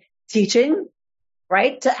read teaching,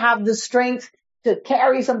 right? To have the strength to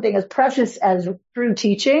carry something as precious as true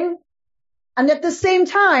teaching. And at the same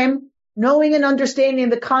time, knowing and understanding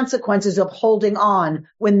the consequences of holding on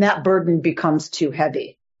when that burden becomes too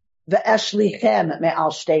heavy. Ve'eshlichem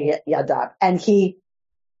me'al shtei yadav. And he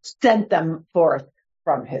sent them forth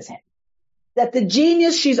from his hand. That the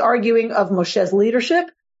genius she's arguing of Moshe's leadership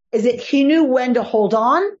is that he knew when to hold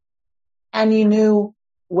on and he knew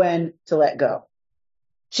when to let go.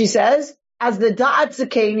 She says, as the Da'at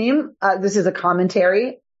Zakenim, this is a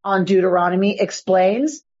commentary on Deuteronomy,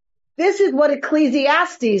 explains, this is what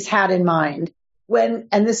Ecclesiastes had in mind when,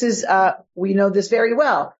 and this is, we know this very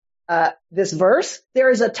well, this verse, there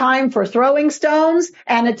is a time for throwing stones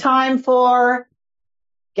and a time for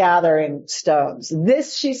gathering stones.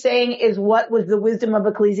 This, she's saying, is what was the wisdom of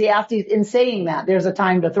Ecclesiastes in saying that. There's a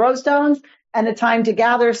time to throw stones and a time to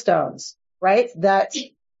gather stones, right? That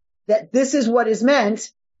this is what is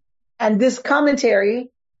meant. And this commentary,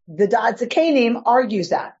 the Da'at Zakenim, argues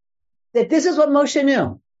that this is what Moshe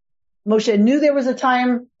knew. Moshe knew there was a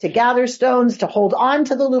time to gather stones, to hold on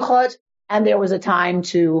to the luchot, and there was a time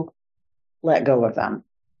to let go of them.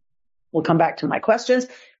 We'll come back to my questions.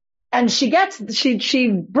 And she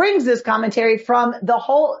brings this commentary from the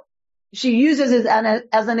whole, she uses it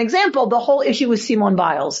as an example, the whole issue with Simone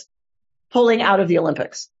Biles pulling out of the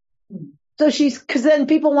Olympics. So cause then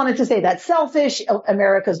people wanted to say that's selfish,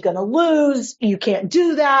 America's gonna lose, you can't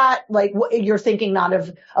do that, like you're thinking not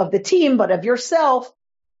of the team, but of yourself.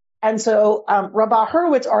 And so, Rabbi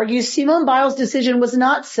Hurwitz argues Simone Biles' decision was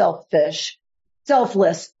not selfless,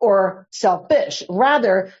 or selfish.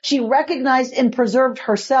 Rather, she recognized and preserved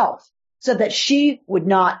herself so that she would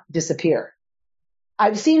not disappear.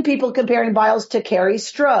 I've seen people comparing Biles to Carrie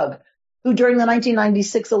Strug, who during the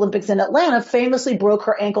 1996 Olympics in Atlanta famously broke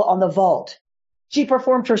her ankle on the vault. She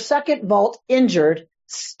performed her second vault injured,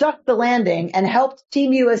 stuck the landing, and helped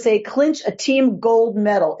Team USA clinch a team gold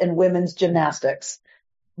medal in women's gymnastics.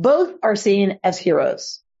 Both are seen as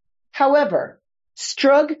heroes. However,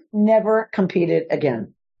 Strug never competed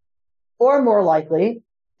again. Or more likely,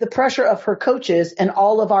 the pressure of her coaches and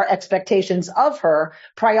all of our expectations of her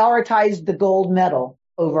prioritized the gold medal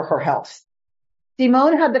over her health.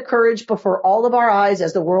 Simone had the courage before all of our eyes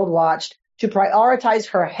as the world watched to prioritize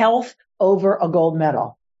her health over a gold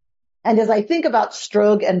medal. And as I think about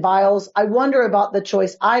Strogue and Biles, I wonder about the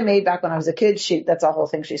choice I made back when I was a kid. That's a whole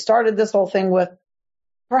thing she started this whole thing with.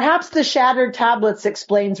 Perhaps the shattered tablets,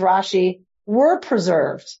 explains Rashi, were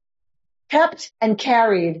preserved, kept and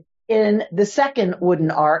carried in the second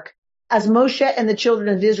wooden ark as Moshe and the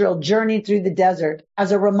children of Israel journeyed through the desert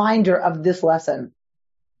as a reminder of this lesson.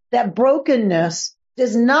 That brokenness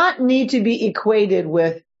does not need to be equated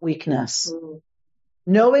with weakness.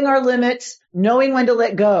 Knowing our limits, knowing when to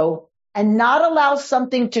let go, and not allow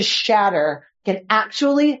something to shatter can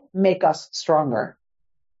actually make us stronger.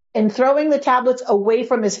 In throwing the tablets away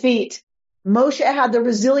from his feet, Moshe had the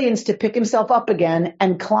resilience to pick himself up again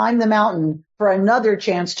and climb the mountain for another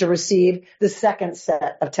chance to receive the second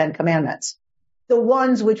set of 10 commandments, the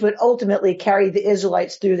ones which would ultimately carry the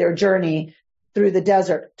Israelites through their journey through the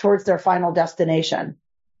desert towards their final destination.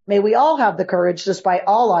 May we all have the courage, despite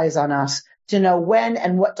all eyes on us, to know when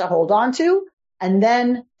and what to hold on to, and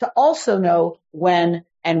then to also know when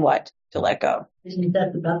and what to let go. Isn't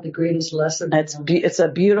that about the greatest lesson? It's a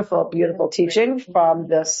beautiful, beautiful teaching from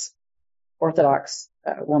this Orthodox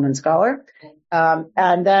woman scholar.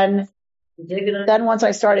 And then once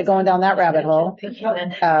I started going down that rabbit hole,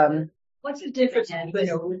 what's the difference between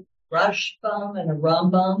a Rashbam and a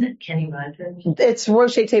Rambam? Kenny Rogers. It's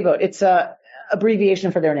Rosh Tevot. It's a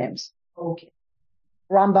abbreviation for their names. Okay.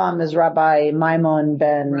 Rambam is Rabbi Maimon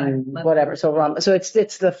ben whatever. So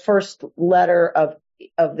it's the first letter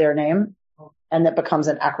of their name, and that becomes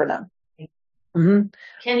an acronym. Mm-hmm.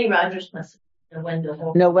 Kenny Rogers must know when to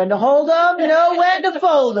hold. Know when to hold them, know when to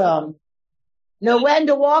fold them, know when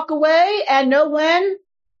to walk away, and know when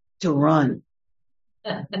to run.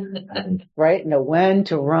 Right? Know when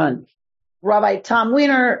to run. Rabbi Tom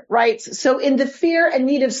Wiener writes, so in the fear and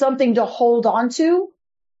need of something to hold on to,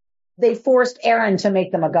 they forced Aaron to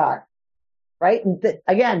make them a god. Right?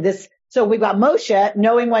 So we've got Moshe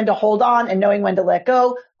knowing when to hold on and knowing when to let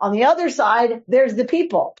go. On the other side, there's the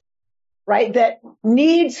people, right, that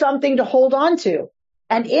need something to hold on to.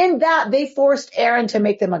 And in that, they forced Aaron to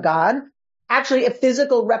make them a god, actually a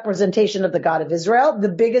physical representation of the God of Israel, the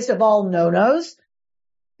biggest of all no-nos.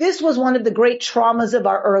 This was one of the great traumas of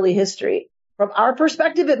our early history. From our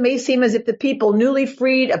perspective, it may seem as if the people newly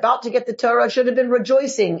freed, about to get the Torah, should have been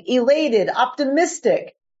rejoicing, elated,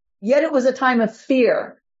 optimistic. Yet it was a time of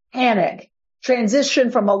fear, panic, transition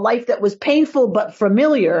from a life that was painful but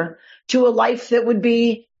familiar to a life that would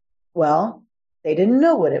be, well, they didn't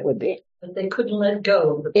know what it would be. But they couldn't let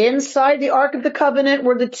go. Inside the Ark of the Covenant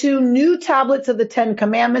were the 2 new tablets of the 10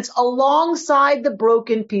 Commandments alongside the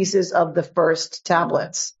broken pieces of the first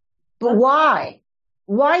tablets. But why?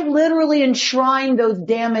 Why literally enshrine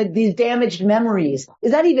these damaged memories?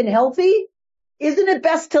 Is that even healthy? Isn't it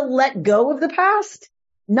best to let go of the past?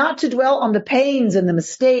 Not to dwell on the pains and the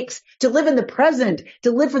mistakes, to live in the present,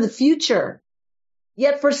 to live for the future.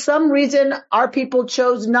 Yet for some reason, our people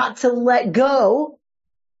chose not to let go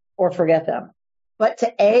or forget them, but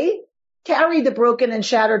to A, carry the broken and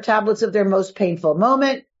shattered tablets of their most painful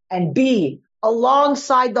moment, and B,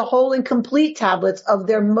 alongside the whole and complete tablets of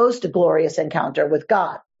their most glorious encounter with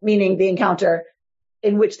God, meaning the encounter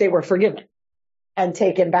in which they were forgiven and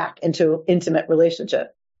taken back into intimate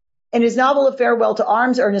relationship. In his novel A Farewell to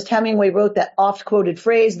Arms, Ernest Hemingway wrote that oft-quoted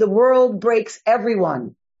phrase, the world breaks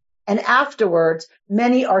everyone, and afterwards,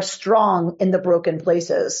 many are strong in the broken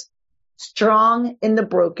places. Strong in the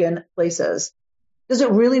broken places. Does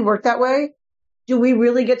it really work that way? Do we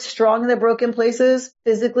really get strong in the broken places?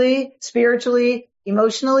 Physically, spiritually,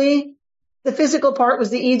 emotionally? The physical part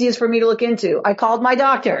was the easiest for me to look into. I called my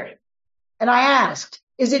doctor and I asked,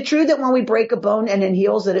 is it true that when we break a bone and it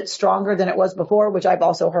heals that it's stronger than it was before? Which I've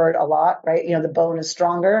also heard a lot, right? The bone is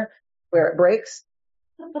stronger where it breaks.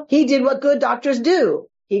 He did what good doctors do.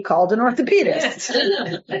 He called an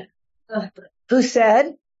orthopedist who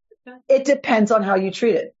said, it depends on how you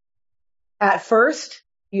treat it. At first,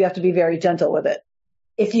 you have to be very gentle with it.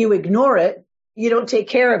 If you ignore it, you don't take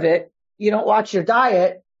care of it, you don't watch your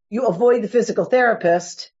diet, you avoid the physical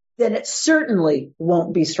therapist, then it certainly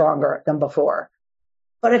won't be stronger than before.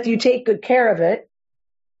 But if you take good care of it,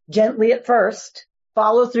 gently at first,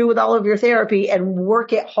 follow through with all of your therapy and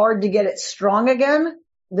work it hard to get it strong again,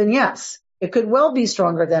 then yes, it could well be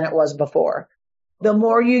stronger than it was before. The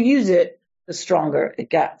more you use it, the stronger it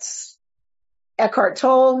gets. Eckhart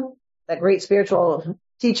Tolle, that great spiritual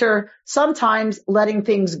teacher, sometimes letting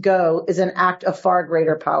things go is an act of far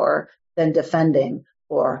greater power than defending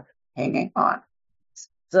or hanging on.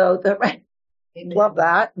 So love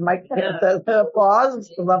that. Mike, the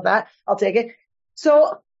applause. Love that. I'll take it.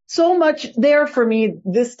 So so much there for me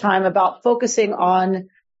this time about focusing on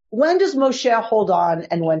when does Moshe hold on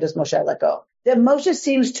and when does Moshe let go? That Moshe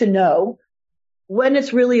seems to know when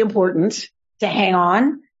it's really important to hang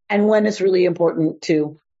on and when it's really important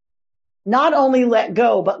to not only let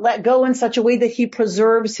go, but let go in such a way that he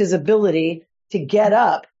preserves his ability to get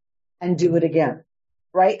up and do it again,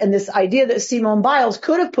 right? And this idea that Simone Biles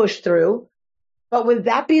could have pushed through, but would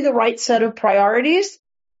that be the right set of priorities,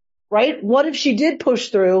 right? What if she did push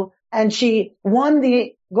through and she won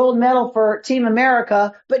the gold medal for Team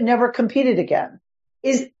America, but never competed again?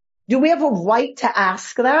 Do we have a right to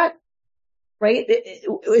ask that, right?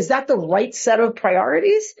 Is that the right set of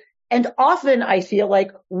priorities? And often I feel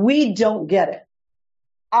like we don't get it.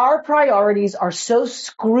 Our priorities are so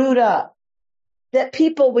screwed up that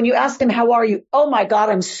people, when you ask them, how are you? Oh my God,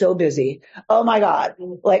 I'm so busy. Oh my God.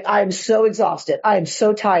 Like I'm so exhausted. I'm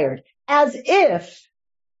so tired. As if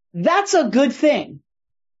that's a good thing.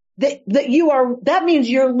 That means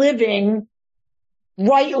you're living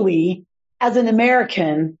rightly as an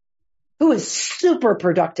American who is super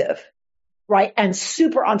productive, right? And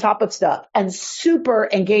super on top of stuff and super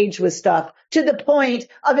engaged with stuff to the point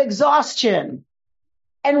of exhaustion.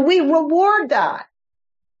 And we reward that,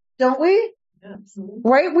 don't we? Absolutely.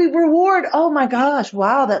 Right? We reward, oh my gosh,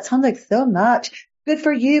 wow, that sounds like so much. Good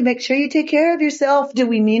for you. Make sure you take care of yourself. Do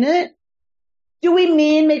we mean it? Do we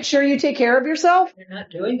mean make sure you take care of yourself? You're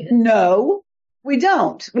not doing it. No, we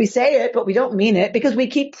don't. We say it, but we don't mean it because we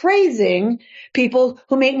keep praising people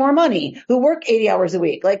who make more money, who work 80 hours a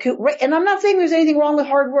week. And I'm not saying there's anything wrong with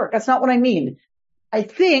hard work. That's not what I mean. I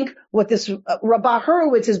think what this Rabbi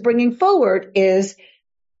Horowitz is bringing forward is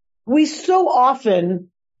we so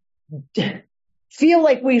often feel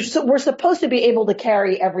like we're supposed to be able to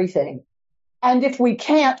carry everything. And if we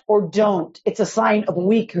can't or don't, it's a sign of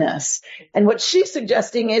weakness. And what she's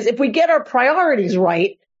suggesting is if we get our priorities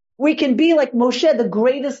right, we can be like Moshe, the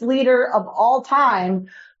greatest leader of all time,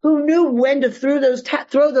 who knew when to throw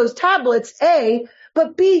those tablets, A,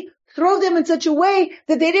 but B, throw them in such a way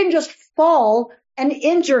that they didn't just fall and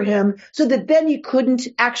injure him so that then he couldn't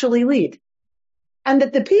actually lead. And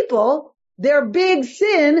that the people, their big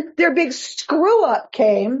sin, their big screw up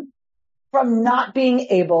came from not being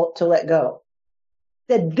able to let go.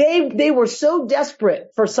 That they were so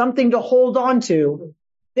desperate for something to hold on to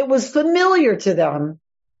that was familiar to them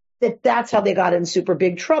that's how they got in super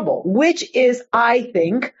big trouble, which is, I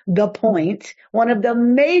think, the point, one of the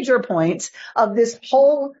major points of this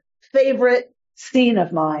whole favorite scene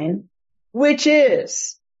of mine, which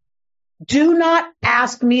is, do not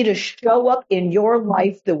ask me to show up in your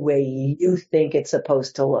life the way you think it's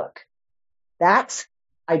supposed to look. That's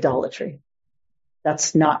idolatry.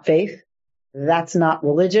 That's not faith. That's not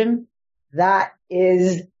religion. That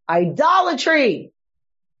is idolatry.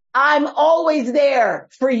 I'm always there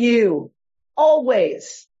for you.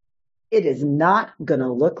 Always. It is not going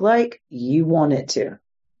to look like you want it to.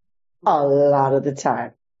 A lot of the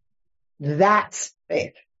time. That's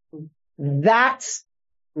faith. That's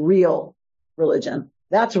real religion.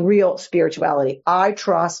 That's real spirituality. I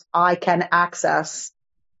trust I can access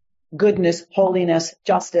goodness, holiness,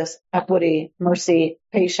 justice, equity, mercy,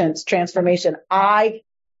 patience, transformation. I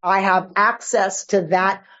have access to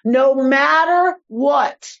that no matter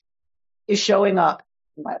what is showing up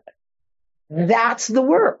in my life. That's the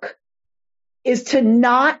work, is to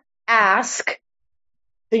not ask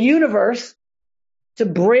the universe to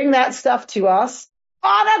bring that stuff to us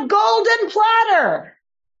on a golden platter.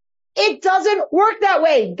 It doesn't work that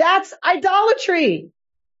way. That's idolatry.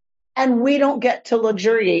 And we don't get to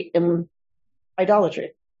luxuriate in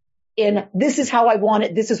idolatry. This is how I want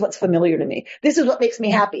it. This is what's familiar to me. This is what makes me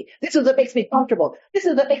happy. This is what makes me comfortable. This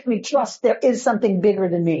is what makes me trust there is something bigger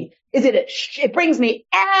than me. It brings me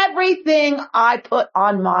everything I put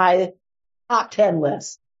on my top 10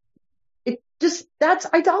 list. That's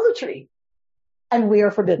idolatry. And we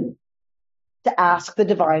are forbidden to ask the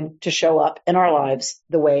divine to show up in our lives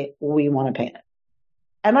the way we want to paint it.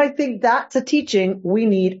 And I think that's a teaching we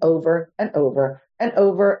need over and over and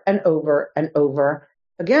over and over and over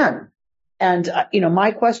again. And,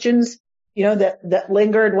 my questions, that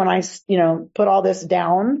lingered when I, put all this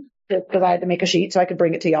down because I had to make a sheet so I could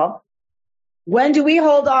bring it to y'all. When do we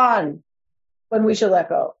hold on when we should let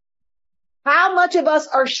go? How much of us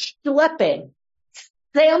are schlepping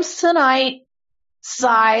Samsonite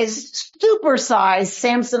super-sized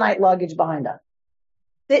Samsonite luggage behind us?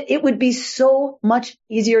 That it would be so much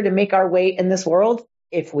easier to make our way in this world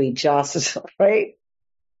if we just, right,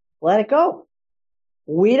 let it go.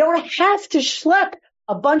 We don't have to schlep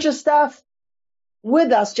a bunch of stuff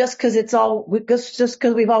with us just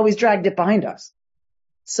because we've always dragged it behind us.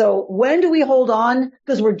 So when do we hold on?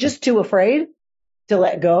 Because we're just too afraid to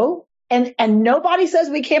let go. And nobody says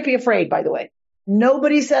we can't be afraid, by the way.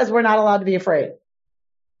 Nobody says we're not allowed to be afraid.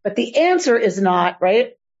 But the answer is not,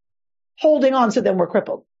 right, holding on so then we're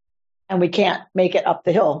crippled and we can't make it up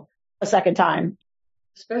the hill a second time.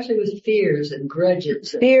 Especially with fears and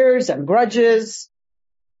grudges.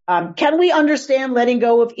 Can we understand letting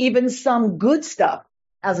go of even some good stuff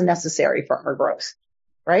as necessary for our growth,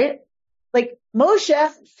 right? Like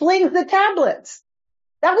Moshe flings the tablets.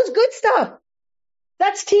 That was good stuff.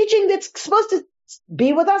 That's teaching that's supposed to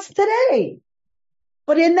be with us today.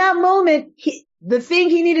 But in that moment, the thing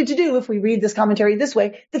he needed to do, if we read this commentary this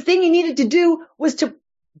way, the thing he needed to do was to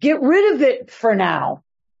get rid of it for now,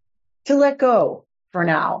 to let go for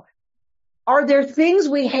now. Are there things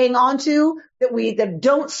we hang on to that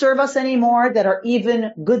don't serve us anymore that are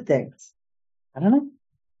even good things? I don't know.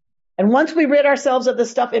 And once we rid ourselves of the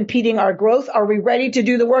stuff impeding our growth, are we ready to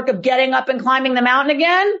do the work of getting up and climbing the mountain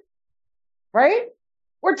again? Right?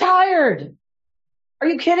 We're tired. Are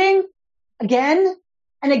you kidding? Again?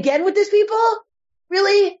 And again with these people?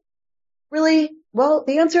 Really? Really? Well,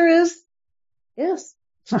 the answer is yes.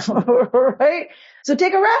 Right? So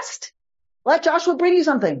take a rest. Let Joshua bring you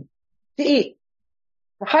something to eat.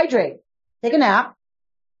 Hydrate. Take a nap.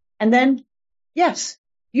 And then, yes,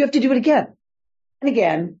 you have to do it again. And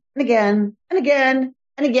again, and again, and again,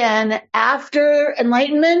 and again. After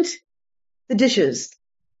enlightenment, the dishes.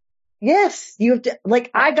 Yes, you have to,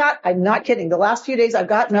 I'm not kidding. The last few days I've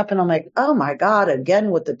gotten up and I'm like, oh my God, again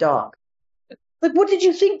with the dog. Like, what did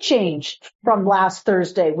you think changed from last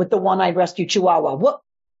Thursday with the one I rescued Chihuahua? Well,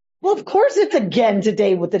 of course it's again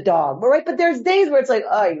today with the dog, right? But there's days where it's like,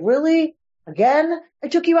 oh, really? Again? I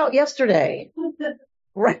took you out yesterday.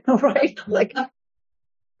 Right? Like,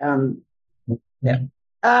 yeah.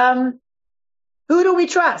 Who do we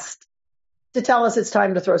trust to tell us it's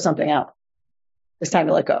time to throw something out? It's time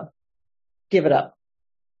to let go. Give it up.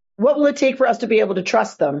 What will it take for us to be able to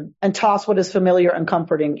trust them and toss what is familiar and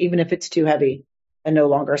comforting, even if it's too heavy and no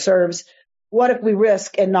longer serves? What if we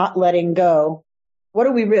risk in not letting go? What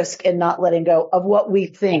do we risk in not letting go of what we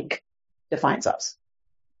think defines us?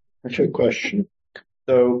 That's a good question.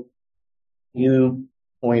 So you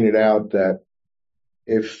pointed out that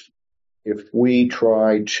if we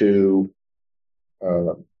try to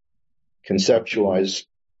conceptualize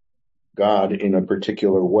God in a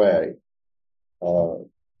particular way,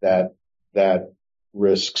 that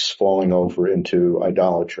risks falling over into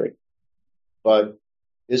idolatry. But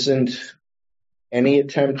isn't any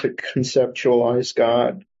attempt to conceptualize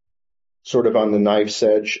God sort of on the knife's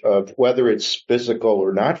edge of whether it's physical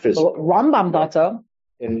or not physical? Rambam thought so.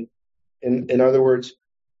 In other words,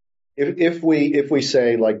 if we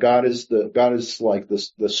say like God is like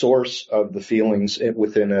the source of the feelings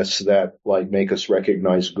within us that like make us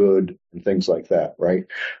recognize good and things like that, right?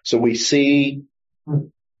 So we see,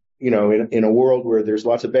 in a world where there's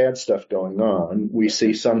lots of bad stuff going on, we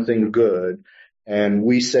see something good, and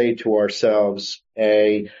we say to ourselves,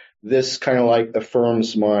 this kind of like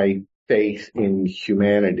affirms my faith in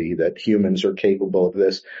humanity, that humans are capable of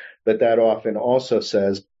this, but that often also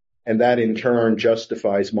says, and that in turn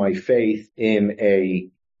justifies my faith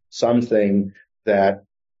in something that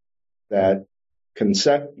you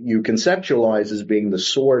conceptualize as being the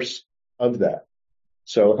source of that.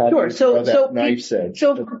 So sure. So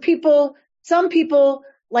for people, some people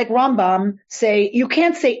like Rambam say you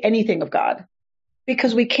can't say anything of God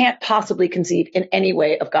because we can't possibly conceive in any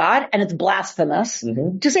way of God, and it's blasphemous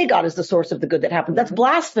to say God is the source of the good that happens. That's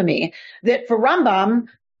blasphemy. That for Rambam,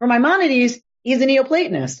 for Maimonides, he's a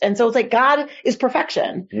Neoplatonist, and so it's like God is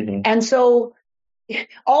perfection, and so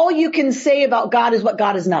all you can say about God is what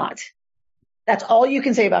God is not. That's all you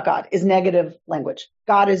can say about God is negative language.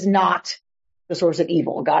 God is not the source of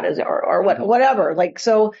evil. God is, or whatever. Like,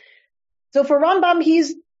 so for Rambam,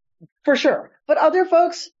 he's for sure. But other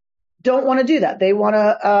folks don't want to do that. They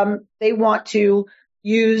want to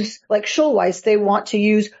use, like Schulweis, they want to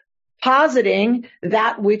use positing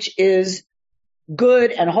that which is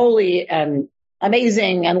good and holy and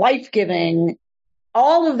amazing and life-giving.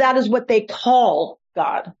 All of that is what they call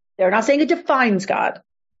God. They're not saying it defines God.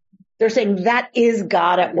 They're saying that is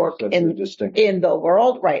God at work in the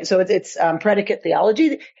world, right? So it's predicate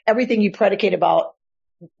theology. Everything you predicate about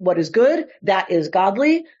what is good, that is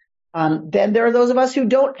godly. Then there are those of us who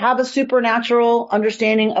don't have a supernatural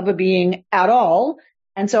understanding of a being at all,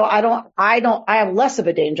 and so I have less of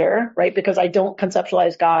a danger, right? Because I don't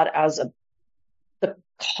conceptualize God as the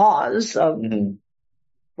cause of,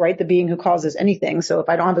 right, the being who causes anything. So if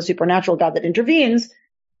I don't have a supernatural God that intervenes,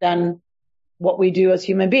 then what we do as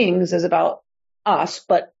human beings is about us,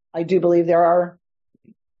 but I do believe there are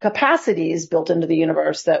capacities built into the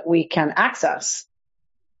universe that we can access.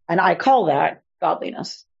 And I call that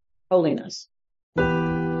godliness, holiness.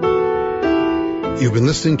 You've been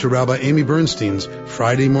listening to Rabbi Amy Bernstein's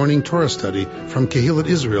Friday Morning Torah Study from Kehillat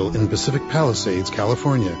Israel in Pacific Palisades,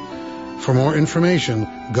 California. For more information,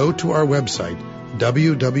 go to our website,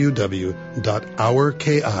 www.ourki.org.